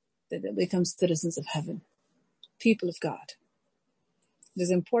 They become citizens of heaven, people of God. It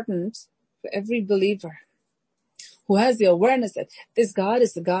is important for every believer who has the awareness that this God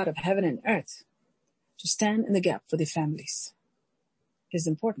is the God of heaven and earth to stand in the gap for their families. It is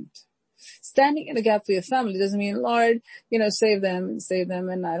important. Standing in the gap for your family doesn't mean, Lord, save them,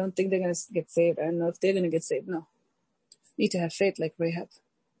 and I don't think they're going to get saved. I don't know if they're going to get saved. No. You need to have faith like Rahab.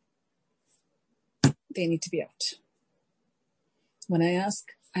 They need to be out. When I ask,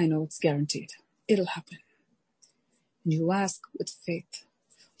 I know it's guaranteed. It'll happen. And you ask with faith.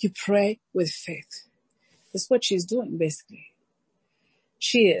 You pray with faith. That's what she's doing, basically.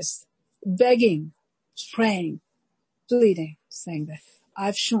 She is begging, praying, pleading, saying that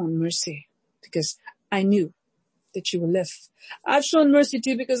I've shown mercy because I knew that you will live. I've shown mercy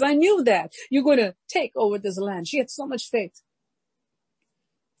to you because I knew that you're going to take over this land. She had so much faith.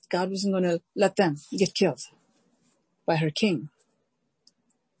 God wasn't going to let them get killed by her king.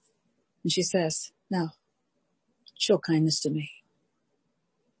 And she says, now, show kindness to me.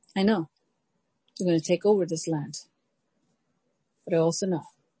 I know you're going to take over this land, but I also know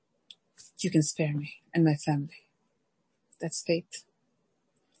you can spare me and my family. That's faith.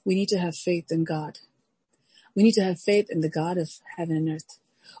 We need to have faith in God. We need to have faith in the God of heaven and earth.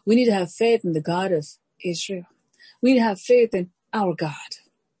 We need to have faith in the God of Israel. We need to have faith in our God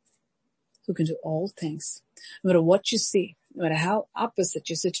who can do all things. No matter what you see, no matter how opposite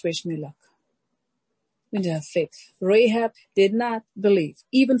your situation may look. We need to have faith. Rahab did not believe,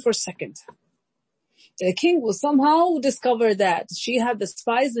 even for a second. The king will somehow discover that she had the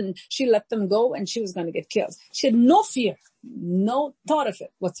spies and she let them go and she was going to get killed. She had no fear, no thought of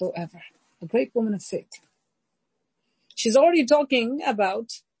it whatsoever. A great woman of faith. She's already talking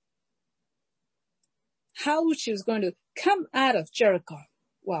about how she was going to come out of Jericho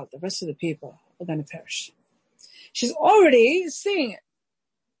while the rest of the people are going to perish. She's already seeing it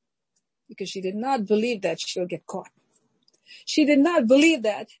because she did not believe that she'll get caught. She did not believe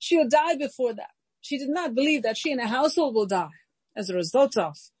that she'll die before that. She did not believe that she and her household will die as a result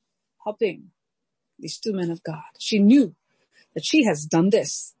of helping these two men of God. She knew that she has done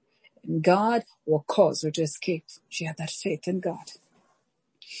this and God will cause her to escape. She had that faith in God.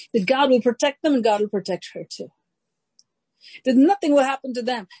 That God will protect them and God will protect her too. That nothing will happen to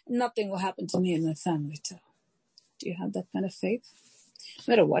them and nothing will happen to me and my family too. Do you have that kind of faith?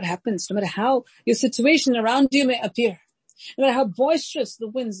 No matter what happens, no matter how your situation around you may appear, no matter how boisterous the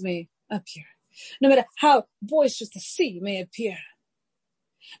winds may appear, no matter how boisterous the sea may appear,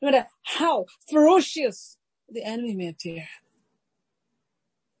 no matter how ferocious the enemy may appear,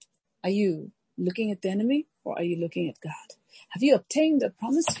 are you looking at the enemy or are you looking at God? Have you obtained a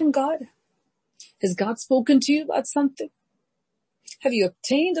promise from God? Has God spoken to you about something? Have you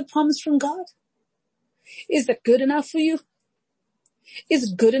obtained a promise from God? Is that good enough for you?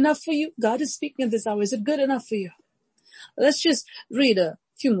 Is it good enough for you? God is speaking at this hour. Is it good enough for you? Let's just read a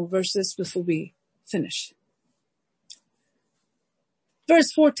few more verses before we finish.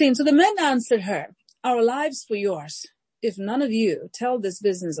 Verse 14. So the men answered her, our lives for yours, if none of you tell this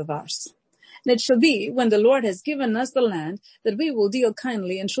business of ours. And it shall be when the Lord has given us the land that we will deal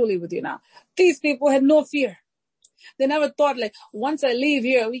kindly and truly with you. Now, these people had no fear. They never thought like, once I leave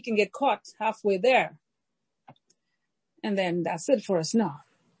here, we can get caught halfway there. And then that's it for us. No.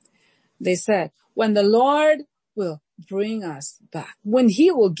 They said, when the Lord will bring us back, when he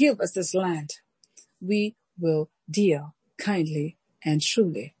will give us this land, we will deal kindly and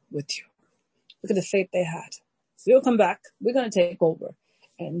truly with you. Look at the faith they had. We'll come back. We're going to take over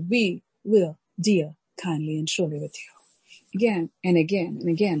and we will deal kindly and surely with you. Again and again and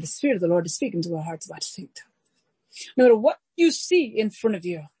again, the Spirit of the Lord is speaking to our hearts about faith. No matter what you see in front of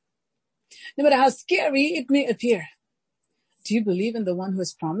you, no matter how scary it may appear, do you believe in the one who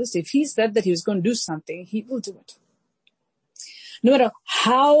has promised? If he said that he was going to do something, he will do it. No matter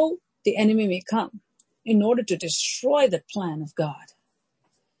how the enemy may come in order to destroy the plan of God,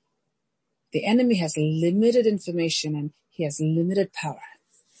 the enemy has limited information and he has limited power.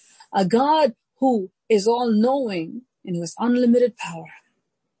 A God who is all-knowing and who has unlimited power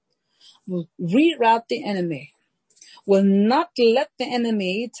will reroute the enemy, will not let the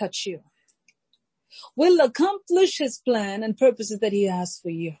enemy touch you, will accomplish his plan and purposes that he has for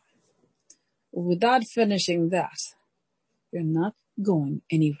you. Without finishing that, you're not going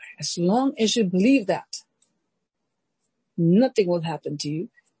anywhere. As long as you believe that, nothing will happen to you.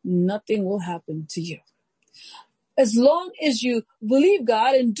 Nothing will happen to you. As long as you believe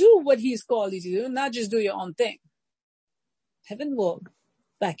God and do what he's called you to do, not just do your own thing, heaven will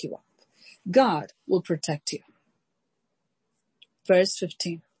back you up. God will protect you. Verse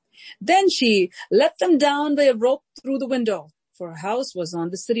 15. Then she let them down by a rope through the window, for her house was on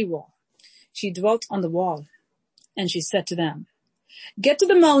the city wall. She dwelt on the wall, and she said to them, "Get to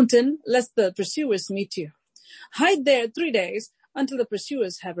the mountain, lest the pursuers meet you. Hide there 3 days until the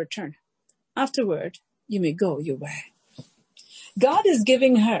pursuers have returned. Afterward, you may go your way." God is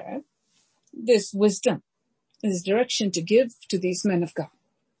giving her this wisdom, this direction to give to these men of God.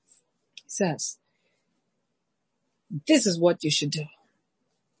 He says, this is what you should do.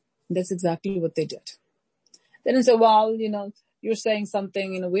 That's exactly what they did. They didn't say, well, you're saying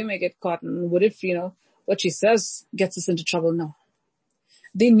something, we may get caught. And what if, what she says gets us into trouble? No.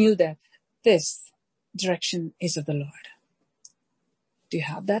 They knew that this direction is of the Lord. Do you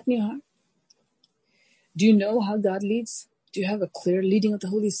have that in your heart? Do you know how God leads? Do you have a clear leading of the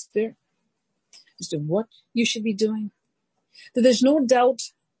Holy Spirit as to what you should be doing? That there's no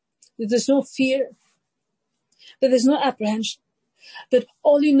doubt, that there's no fear, that there's no apprehension, that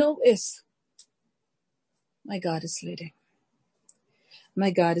all you know is, my God is leading. My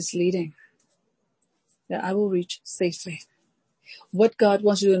God is leading. That I will reach safely. What God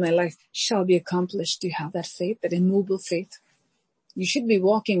wants to do in my life shall be accomplished. Do you have that faith, that immovable faith? You should be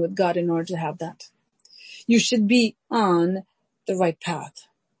walking with God in order to have that. You should be on the right path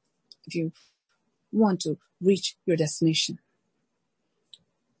if you want to reach your destination.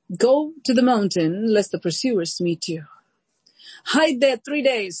 Go to the mountain lest the pursuers meet you. Hide there 3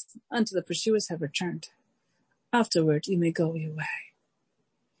 days until the pursuers have returned. Afterward, you may go your way.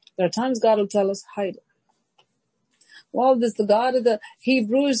 There are times God will tell us, hide. Well, this is the God of the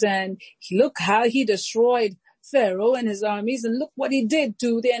Hebrews, and look how he destroyed Pharaoh and his armies, and look what he did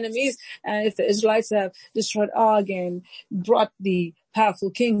to the enemies. And if the Israelites have destroyed Og and brought the powerful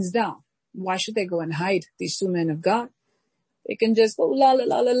kings down, why should they go and hide, these two men of God? They can just go la la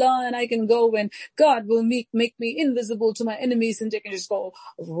la la la, and I can go and God will make me invisible to my enemies, and they can just go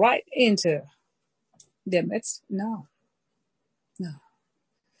right into their midst. No.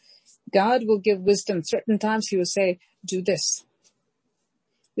 God will give wisdom. Certain times he will say, do this.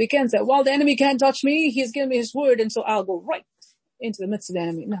 We can't say, well, the enemy can't touch me. He's given me his word, and so I'll go right into the midst of the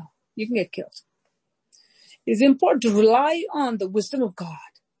enemy. No, you can get killed. It's important to rely on the wisdom of God.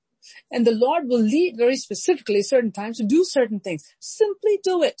 And the Lord will lead very specifically certain times to do certain things. Simply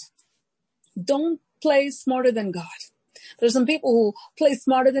do it. Don't play smarter than God. There's some people who play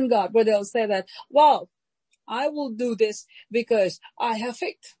smarter than God, where they'll say that, well, I will do this because I have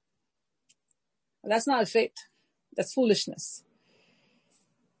faith. That's not faith. That's foolishness.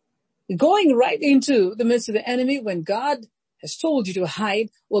 Going right into the midst of the enemy when God has told you to hide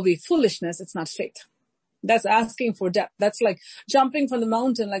will be foolishness. It's not faith. That's asking for death. That's like jumping from the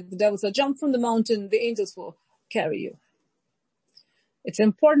mountain, like the devil said, jump from the mountain, the angels will carry you. It's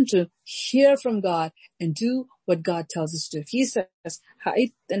important to hear from God and do what God tells us to do. If he says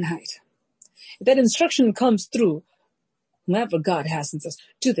hide, then hide. If that instruction comes through, whomever God has and says,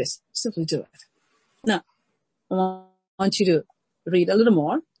 do this, simply do it. Now, I want you to read a little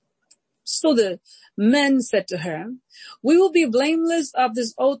more. So the men said to her, we will be blameless of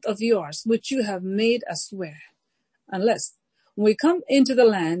this oath of yours, which you have made us swear, unless when we come into the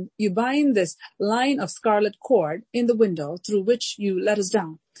land, you bind this line of scarlet cord in the window through which you let us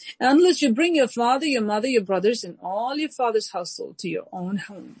down. And unless you bring your father, your mother, your brothers, and all your father's household to your own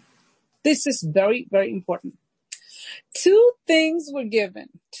home. This is very, very important. Two instructions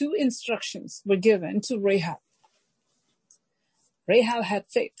were given to Rahab. Rahab had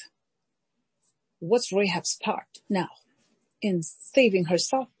faith. What's Rahab's part now in saving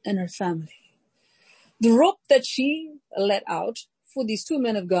herself and her family? The rope that she let out for these two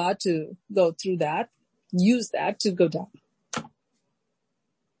men of God to go through that, use that to go down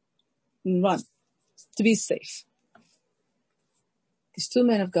and run, to be safe. These two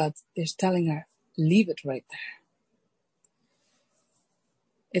men of God, they're telling her, leave it right there.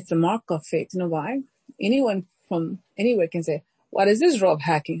 It's a mark of faith. You know why? Anyone from anywhere can say, what is this rope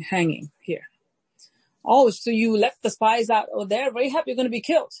hanging here? Oh, so you left the spies out over there. Rahab, you're going to be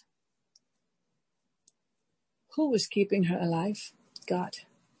killed. Who was keeping her alive? God.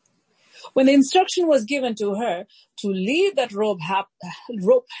 When the instruction was given to her to leave that rope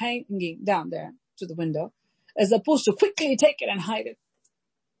hanging down there to the window, as opposed to quickly take it and hide it,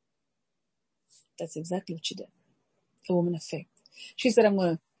 that's exactly what she did. A woman of faith. She said, I'm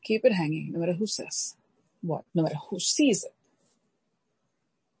going to keep it hanging no matter who says what, no matter who sees it.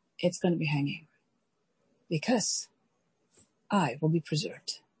 It's going to be hanging because I will be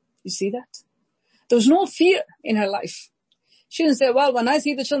preserved. You see that? There was no fear in her life. She didn't say, well, when I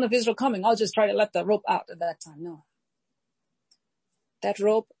see the children of Israel coming, I'll just try to let the rope out at that time. No. That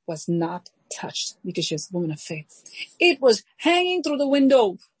rope was not touched because she was a woman of faith. It was hanging through the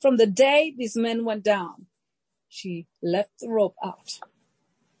window from the day these men went down. She left the rope out.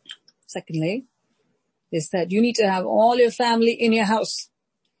 Secondly, they said, you need to have all your family in your house.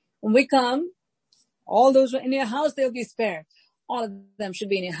 When we come, all those who are in your house, they'll be spared. All of them should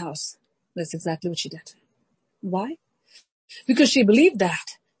be in your house. That's exactly what she did. Why? Because she believed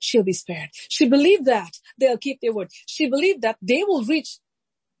that she'll be spared. She believed that they'll keep their word. She believed that they will reach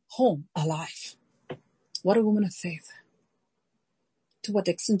home alive. What a woman of faith. To what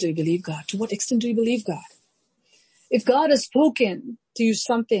extent do you believe God? To what extent do you believe God? If God has spoken to you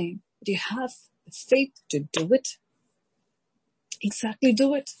something, do you have the faith to do it? Exactly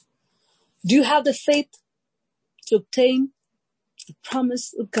do it. Do you have the faith to obtain the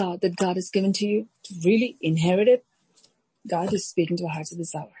promise of God that God has given to you, to really inherit it? God is speaking to our hearts at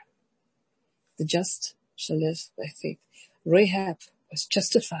this hour. The just shall live by faith. Rahab was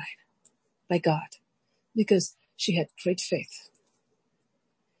justified by God because she had great faith.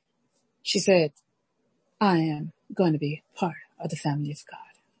 She said, I am going to be part of the family of God.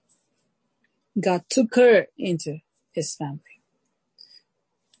 God took her into his family.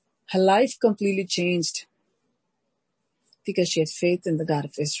 Her life completely changed because she had faith in the God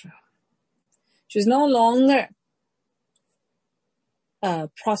of Israel. She was no longer a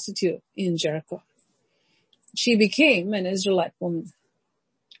prostitute in Jericho. She became an Israelite woman.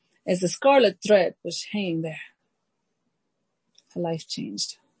 As the scarlet thread was hanging there, her life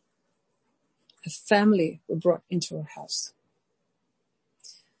changed. Her family were brought into her house.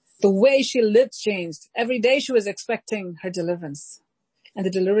 The way she lived changed. Every day she was expecting her deliverance and the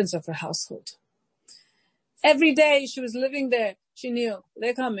deliverance of her household. Every day she was living there, she knew,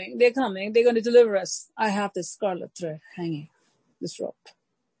 they're coming, they're going to deliver us. I have this scarlet thread hanging, this rope.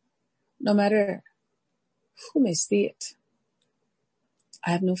 No matter who may see it,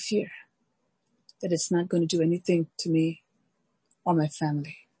 I have no fear that it's not going to do anything to me or my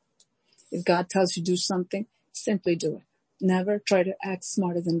family. If God tells you to do something, simply do it. Never try to act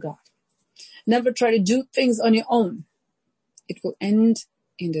smarter than God. Never try to do things on your own. It will end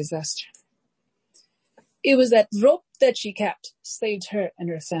in disaster. It was that rope that she kept saved her and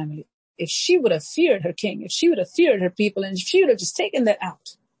her family. If she would have feared her king, if she would have feared her people, and if she would have just taken that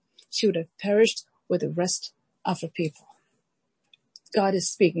out, she would have perished with the rest of her people. God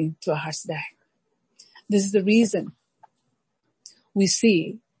is speaking to our hearts today. This is the reason we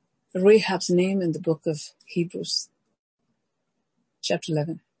see Rahab's name in the book of Hebrews, chapter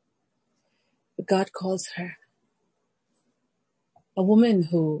 11. But God calls her a woman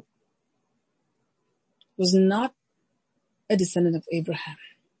who was not a descendant of Abraham,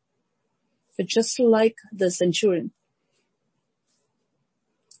 but just like the centurion,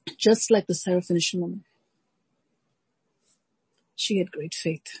 just like the Syrophoenician woman, she had great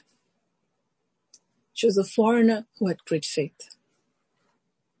faith. She was a foreigner who had great faith.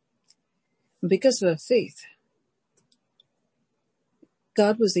 And because of her faith,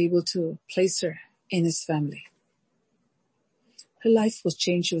 God was able to place her in his family. Her life was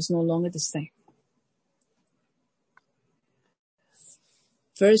changed. She was no longer the same.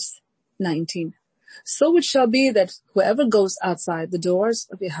 Verse 19. So it shall be that whoever goes outside the doors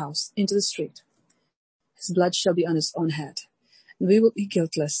of your house into the street, his blood shall be on his own head, and we will be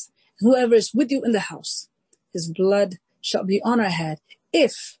guiltless. Whoever is with you in the house, his blood shall be on our head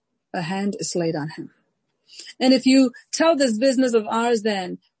if a hand is laid on him. And if you tell this business of ours,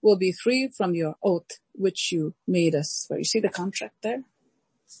 then we'll be free from your oath, which you made us swear. You see the contract there?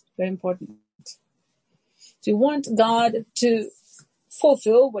 Very important. So you want God to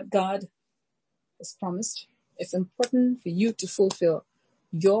fulfill what God has promised. It's important for you to fulfill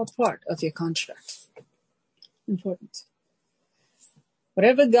your part of your contract. Important.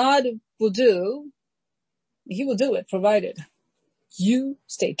 Whatever God will do, He will do it, provided you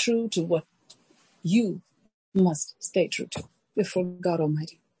stay true to what you must stay true to before God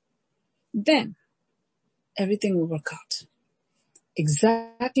Almighty. Then everything will work out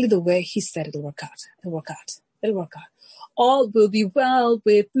exactly the way He said it'll work out. It'll work out. It'll work out. All will be well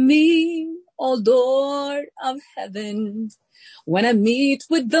with me, O Lord of heaven. When I meet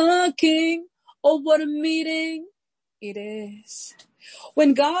with the King, oh, what a meeting it is.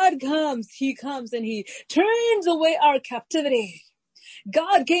 When God comes, He comes and He turns away our captivity.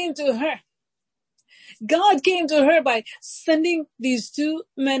 God came to her. God came to her by sending these two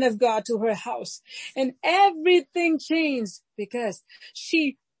men of God to her house. And everything changed because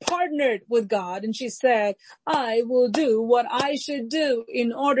she partnered with God and she said, I will do what I should do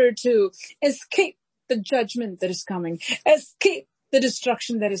in order to escape the judgment that is coming, escape the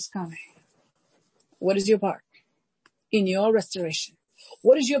destruction that is coming. What is your part in your restoration?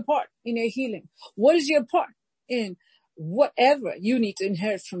 What is your part in your healing? What is your part in whatever you need to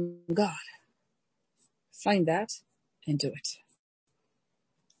inherit from God? Find that and do it.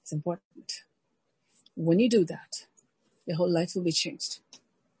 It's important. When you do that, your whole life will be changed.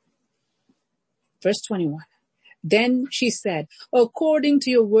 Verse 21. Then she said, according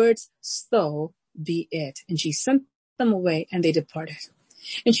to your words, so be it. And she sent them away and they departed.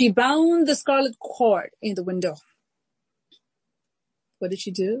 And she bound the scarlet cord in the window. What did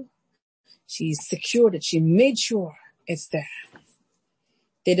she do? She secured it. She made sure it's there.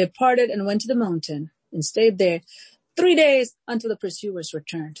 They departed and went to the mountain and stayed there 3 days until the pursuers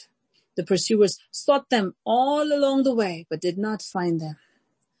returned. The pursuers sought them all along the way, but did not find them.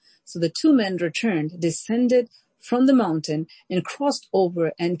 So the two men returned, descended from the mountain, and crossed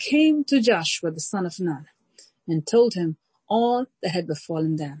over and came to Joshua the son of Nun, and told him all that had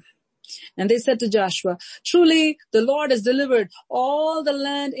befallen them. And they said to Joshua, truly the Lord has delivered all the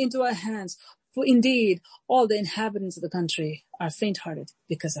land into our hands, for indeed all the inhabitants of the country are faint-hearted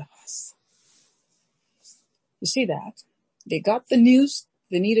because of us. You see that? They got the news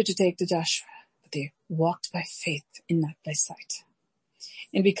they needed to take to Joshua, but they walked by faith and not by sight.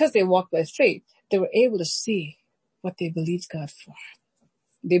 And because they walked by faith, they were able to see what they believed God for.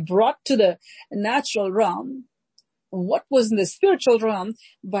 They brought to the natural realm what was in the spiritual realm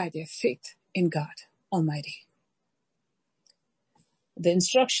by their faith in God Almighty. The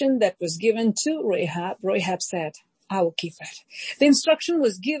instruction that was given to Rahab said, I will keep it. The instruction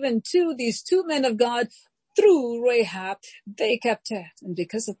was given to these two men of God through Rahab. They kept it. And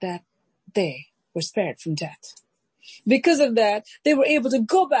because of that, they were spared from death. Because of that, they were able to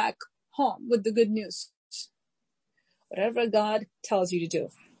go back home with the good news. Whatever God tells you to do,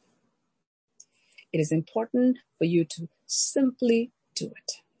 it is important for you to simply do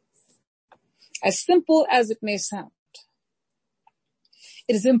it. As simple as it may sound,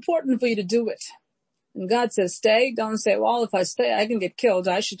 it is important for you to do it. And God says stay, don't say, well, if I stay, I can get killed.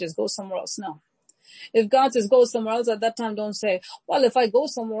 I should just go somewhere else. No. If God says go somewhere else, at that time, don't say, well, if I go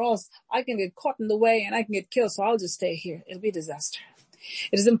somewhere else, I can get caught in the way and I can get killed, so I'll just stay here. It'll be a disaster.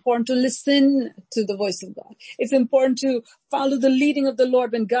 It is important to listen to the voice of God. It's important to follow the leading of the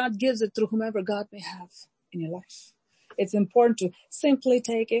Lord when God gives it through whomever God may have in your life. It's important to simply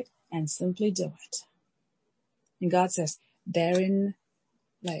take it and simply do it. And God says, therein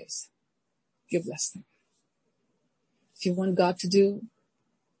lies your blessing. If you want God to do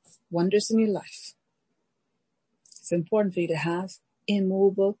wonders in your life, it's important for you to have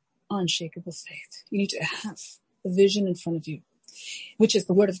immovable, unshakable faith. You need to have a vision in front of you, which is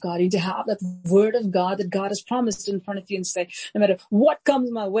the word of God. You need to have that word of God that God has promised in front of you and say, no matter what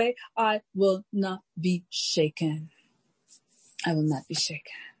comes my way, I will not be shaken. I will not be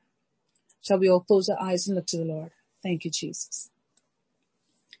shaken. Shall we all close our eyes and look to the Lord? Thank you, Jesus.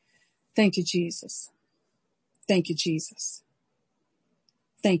 Thank you, Jesus. Thank you, Jesus.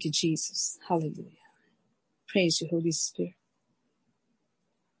 Thank you, Jesus. Hallelujah. Praise you, Holy Spirit.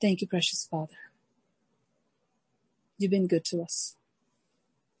 Thank you, precious Father. You've been good to us.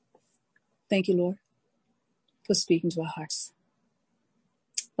 Thank you, Lord, for speaking to our hearts.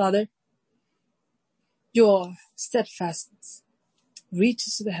 Father, your steadfastness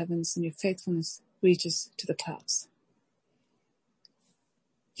reaches to the heavens and your faithfulness reaches to the clouds.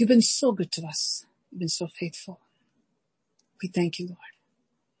 You've been so good to us. You've been so faithful. We thank you, Lord.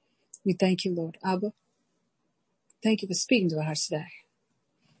 We thank you, Lord. Abba, thank you for speaking to our hearts today.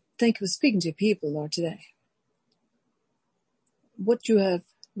 Thank you for speaking to your people, Lord, today. What you have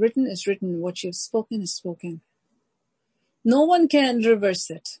written is written. What you have spoken is spoken. No one can reverse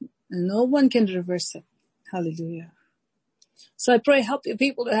it. And no one can reverse it. Hallelujah. So I pray, help your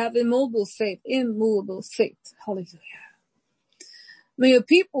people to have immovable faith. Hallelujah. May your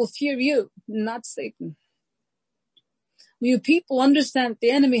people fear you, not Satan. May your people understand that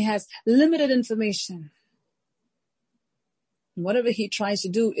the enemy has limited information. And whatever he tries to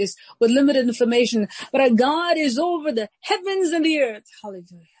do is with limited information. But our God is over the heavens and the earth.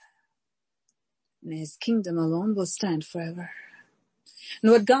 Hallelujah. And his kingdom alone will stand forever.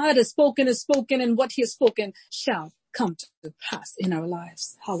 And what God has spoken is spoken, and what he has spoken shall come to pass in our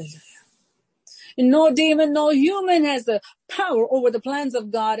lives. Hallelujah. And no demon, no human has the power over the plans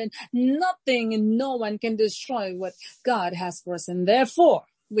of God, and nothing and no one can destroy what God has for us. And therefore,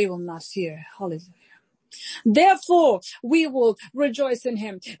 we will not fear. Hallelujah. Therefore, we will rejoice in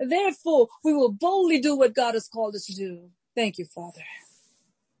him. Therefore, we will boldly do what God has called us to do. Thank you, Father.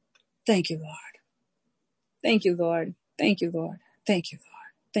 Thank you, Lord. Thank you, Lord. Thank you, Lord. Thank you,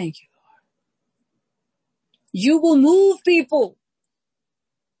 Lord. Thank you, Lord. You will move people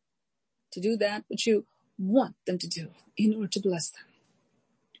to do that which you want them to do in order to bless them.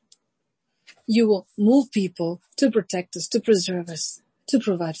 You will move people to protect us, to preserve us, to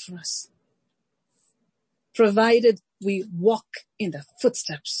provide for us. Provided we walk in the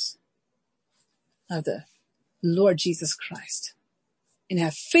footsteps of the Lord Jesus Christ and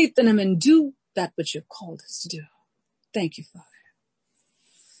have faith in him and do that which you've called us to do. Thank you, Father.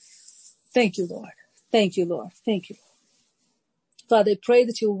 Thank you, Lord. Thank you, Lord. Thank you, Lord. Father, I pray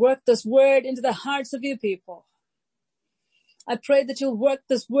that you'll work this word into the hearts of your people. I pray that you'll work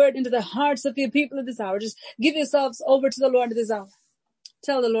this word into the hearts of your people at this hour. Just give yourselves over to the Lord at this hour.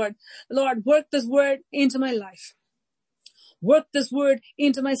 Tell the Lord, Lord, work this word into my life. Work this word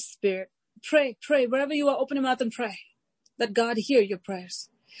into my spirit. Pray, wherever you are, open your mouth and pray. Let God hear your prayers.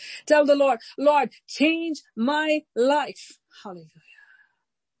 Tell the Lord, Lord, change my life. Hallelujah.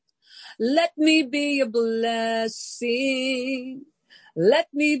 Let me be a blessing. Let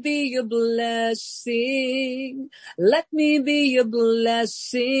me be a blessing. Let me be a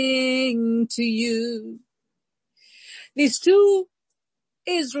blessing to you. These two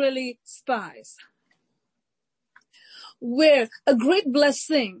Israeli spies were a great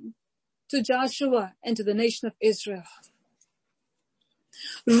blessing to Joshua and to the nation of Israel.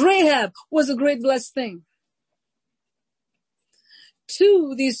 Rahab was a great blessing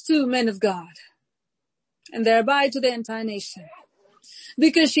to these two men of God and thereby to the entire nation,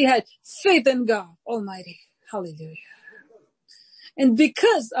 because she had faith in God Almighty. Hallelujah. And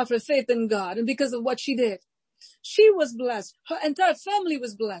because of her faith in God and because of what she did, she was blessed. Her entire family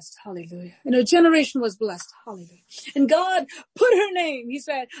was blessed. Hallelujah. And her generation was blessed. Hallelujah. And God put her name. He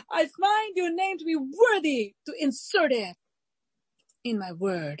said, I find your name to be worthy to insert it in my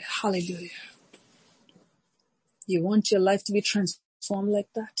word. Hallelujah. You want your life to be transformed like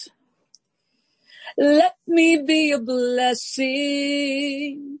that? Let me be a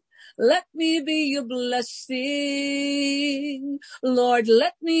blessing. Let me be a blessing. Lord,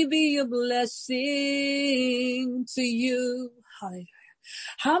 let me be a blessing to you. Hallelujah.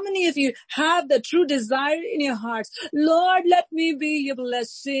 How many of you have the true desire in your hearts? Lord, let me be a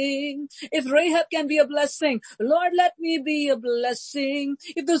blessing. If Rahab can be a blessing, Lord, let me be a blessing.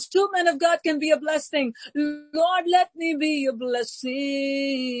 If those two men of God can be a blessing, Lord, let me be a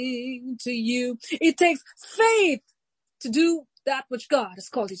blessing to you. It takes faith to do that which God has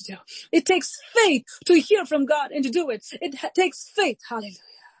called you to do. It takes faith to hear from God and to do it. It takes faith. Hallelujah.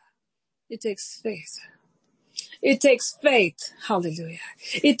 It takes faith. It takes faith. Hallelujah.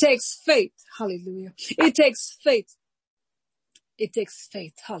 It takes faith. Hallelujah. It takes faith. It takes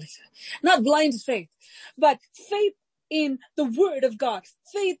faith. Hallelujah. Not blind faith, but faith in the word of God.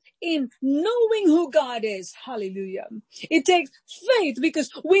 Faith in knowing who God is. Hallelujah. It takes faith because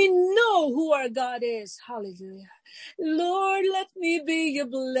we know who our God is. Hallelujah. Lord, let me be a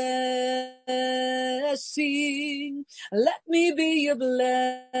blessing. Let me be a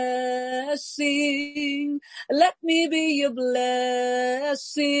blessing. Let me be a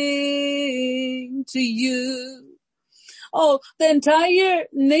blessing to you. Oh, the entire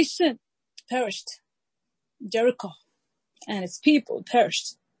nation perished. Jericho and its people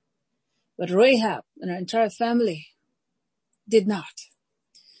perished. But Rahab and her entire family did not.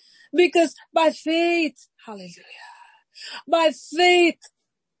 Because by faith, hallelujah, by faith,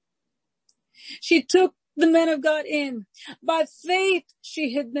 she took the men of God in. By faith,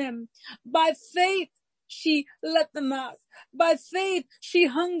 she hid them. By faith, she let them out. By faith, she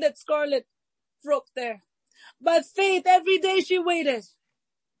hung that scarlet rope there. By faith, every day she waited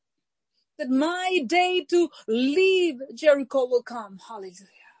that my day to leave Jericho will come. Hallelujah.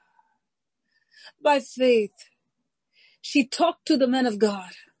 By faith, she talked to the men of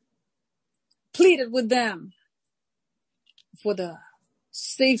God pleaded with them for the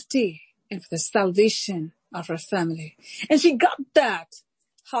safety and for the salvation of her family. And she got that.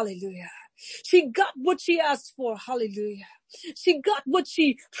 Hallelujah. She got what she asked for. Hallelujah. She got what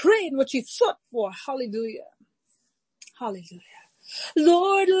she prayed, what she sought for. Hallelujah. Hallelujah.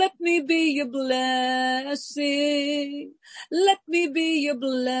 Lord, let me be your blessing. Let me be your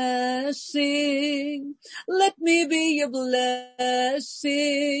blessing. Let me be your blessing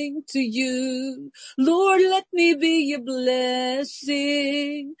to you. Lord, let me be your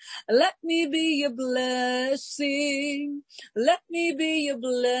blessing. Let me be your blessing. Let me be your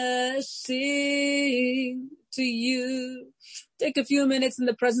blessing to you. Take a few minutes in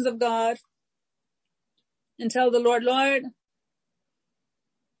the presence of God and tell the Lord, Lord,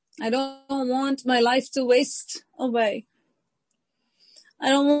 I don't want my life to waste away. I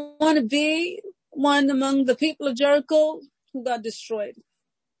don't want to be one among the people of Jericho who got destroyed.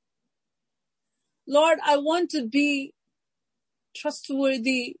 Lord, I want to be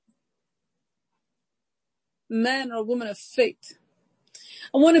trustworthy man or woman of faith.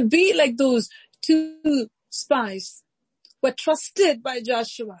 I want to be like those two spies who were trusted by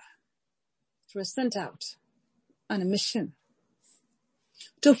Joshua, who were sent out on a mission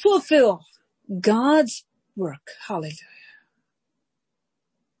to fulfill God's work. Hallelujah.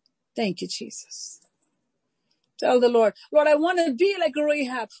 Thank you, Jesus. Tell the Lord, Lord, I want to be like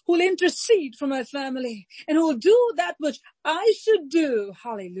Rahab, who will intercede for my family and who will do that which I should do.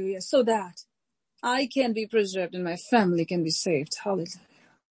 Hallelujah. So that I can be preserved and my family can be saved. Hallelujah.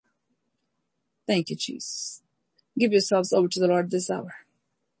 Thank you, Jesus. Give yourselves over to the Lord this hour.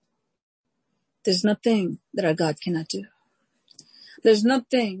 There's nothing that our God cannot do. There's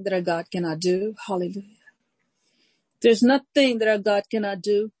nothing that our God cannot do. Hallelujah. There's nothing that our God cannot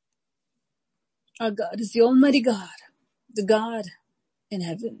do. Our God is the Almighty God, the God in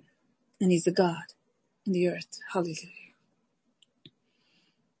heaven, and He's the God in the earth. Hallelujah.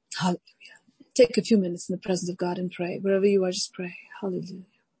 Hallelujah. Take a few minutes in the presence of God and pray. Wherever you are, just pray. Hallelujah.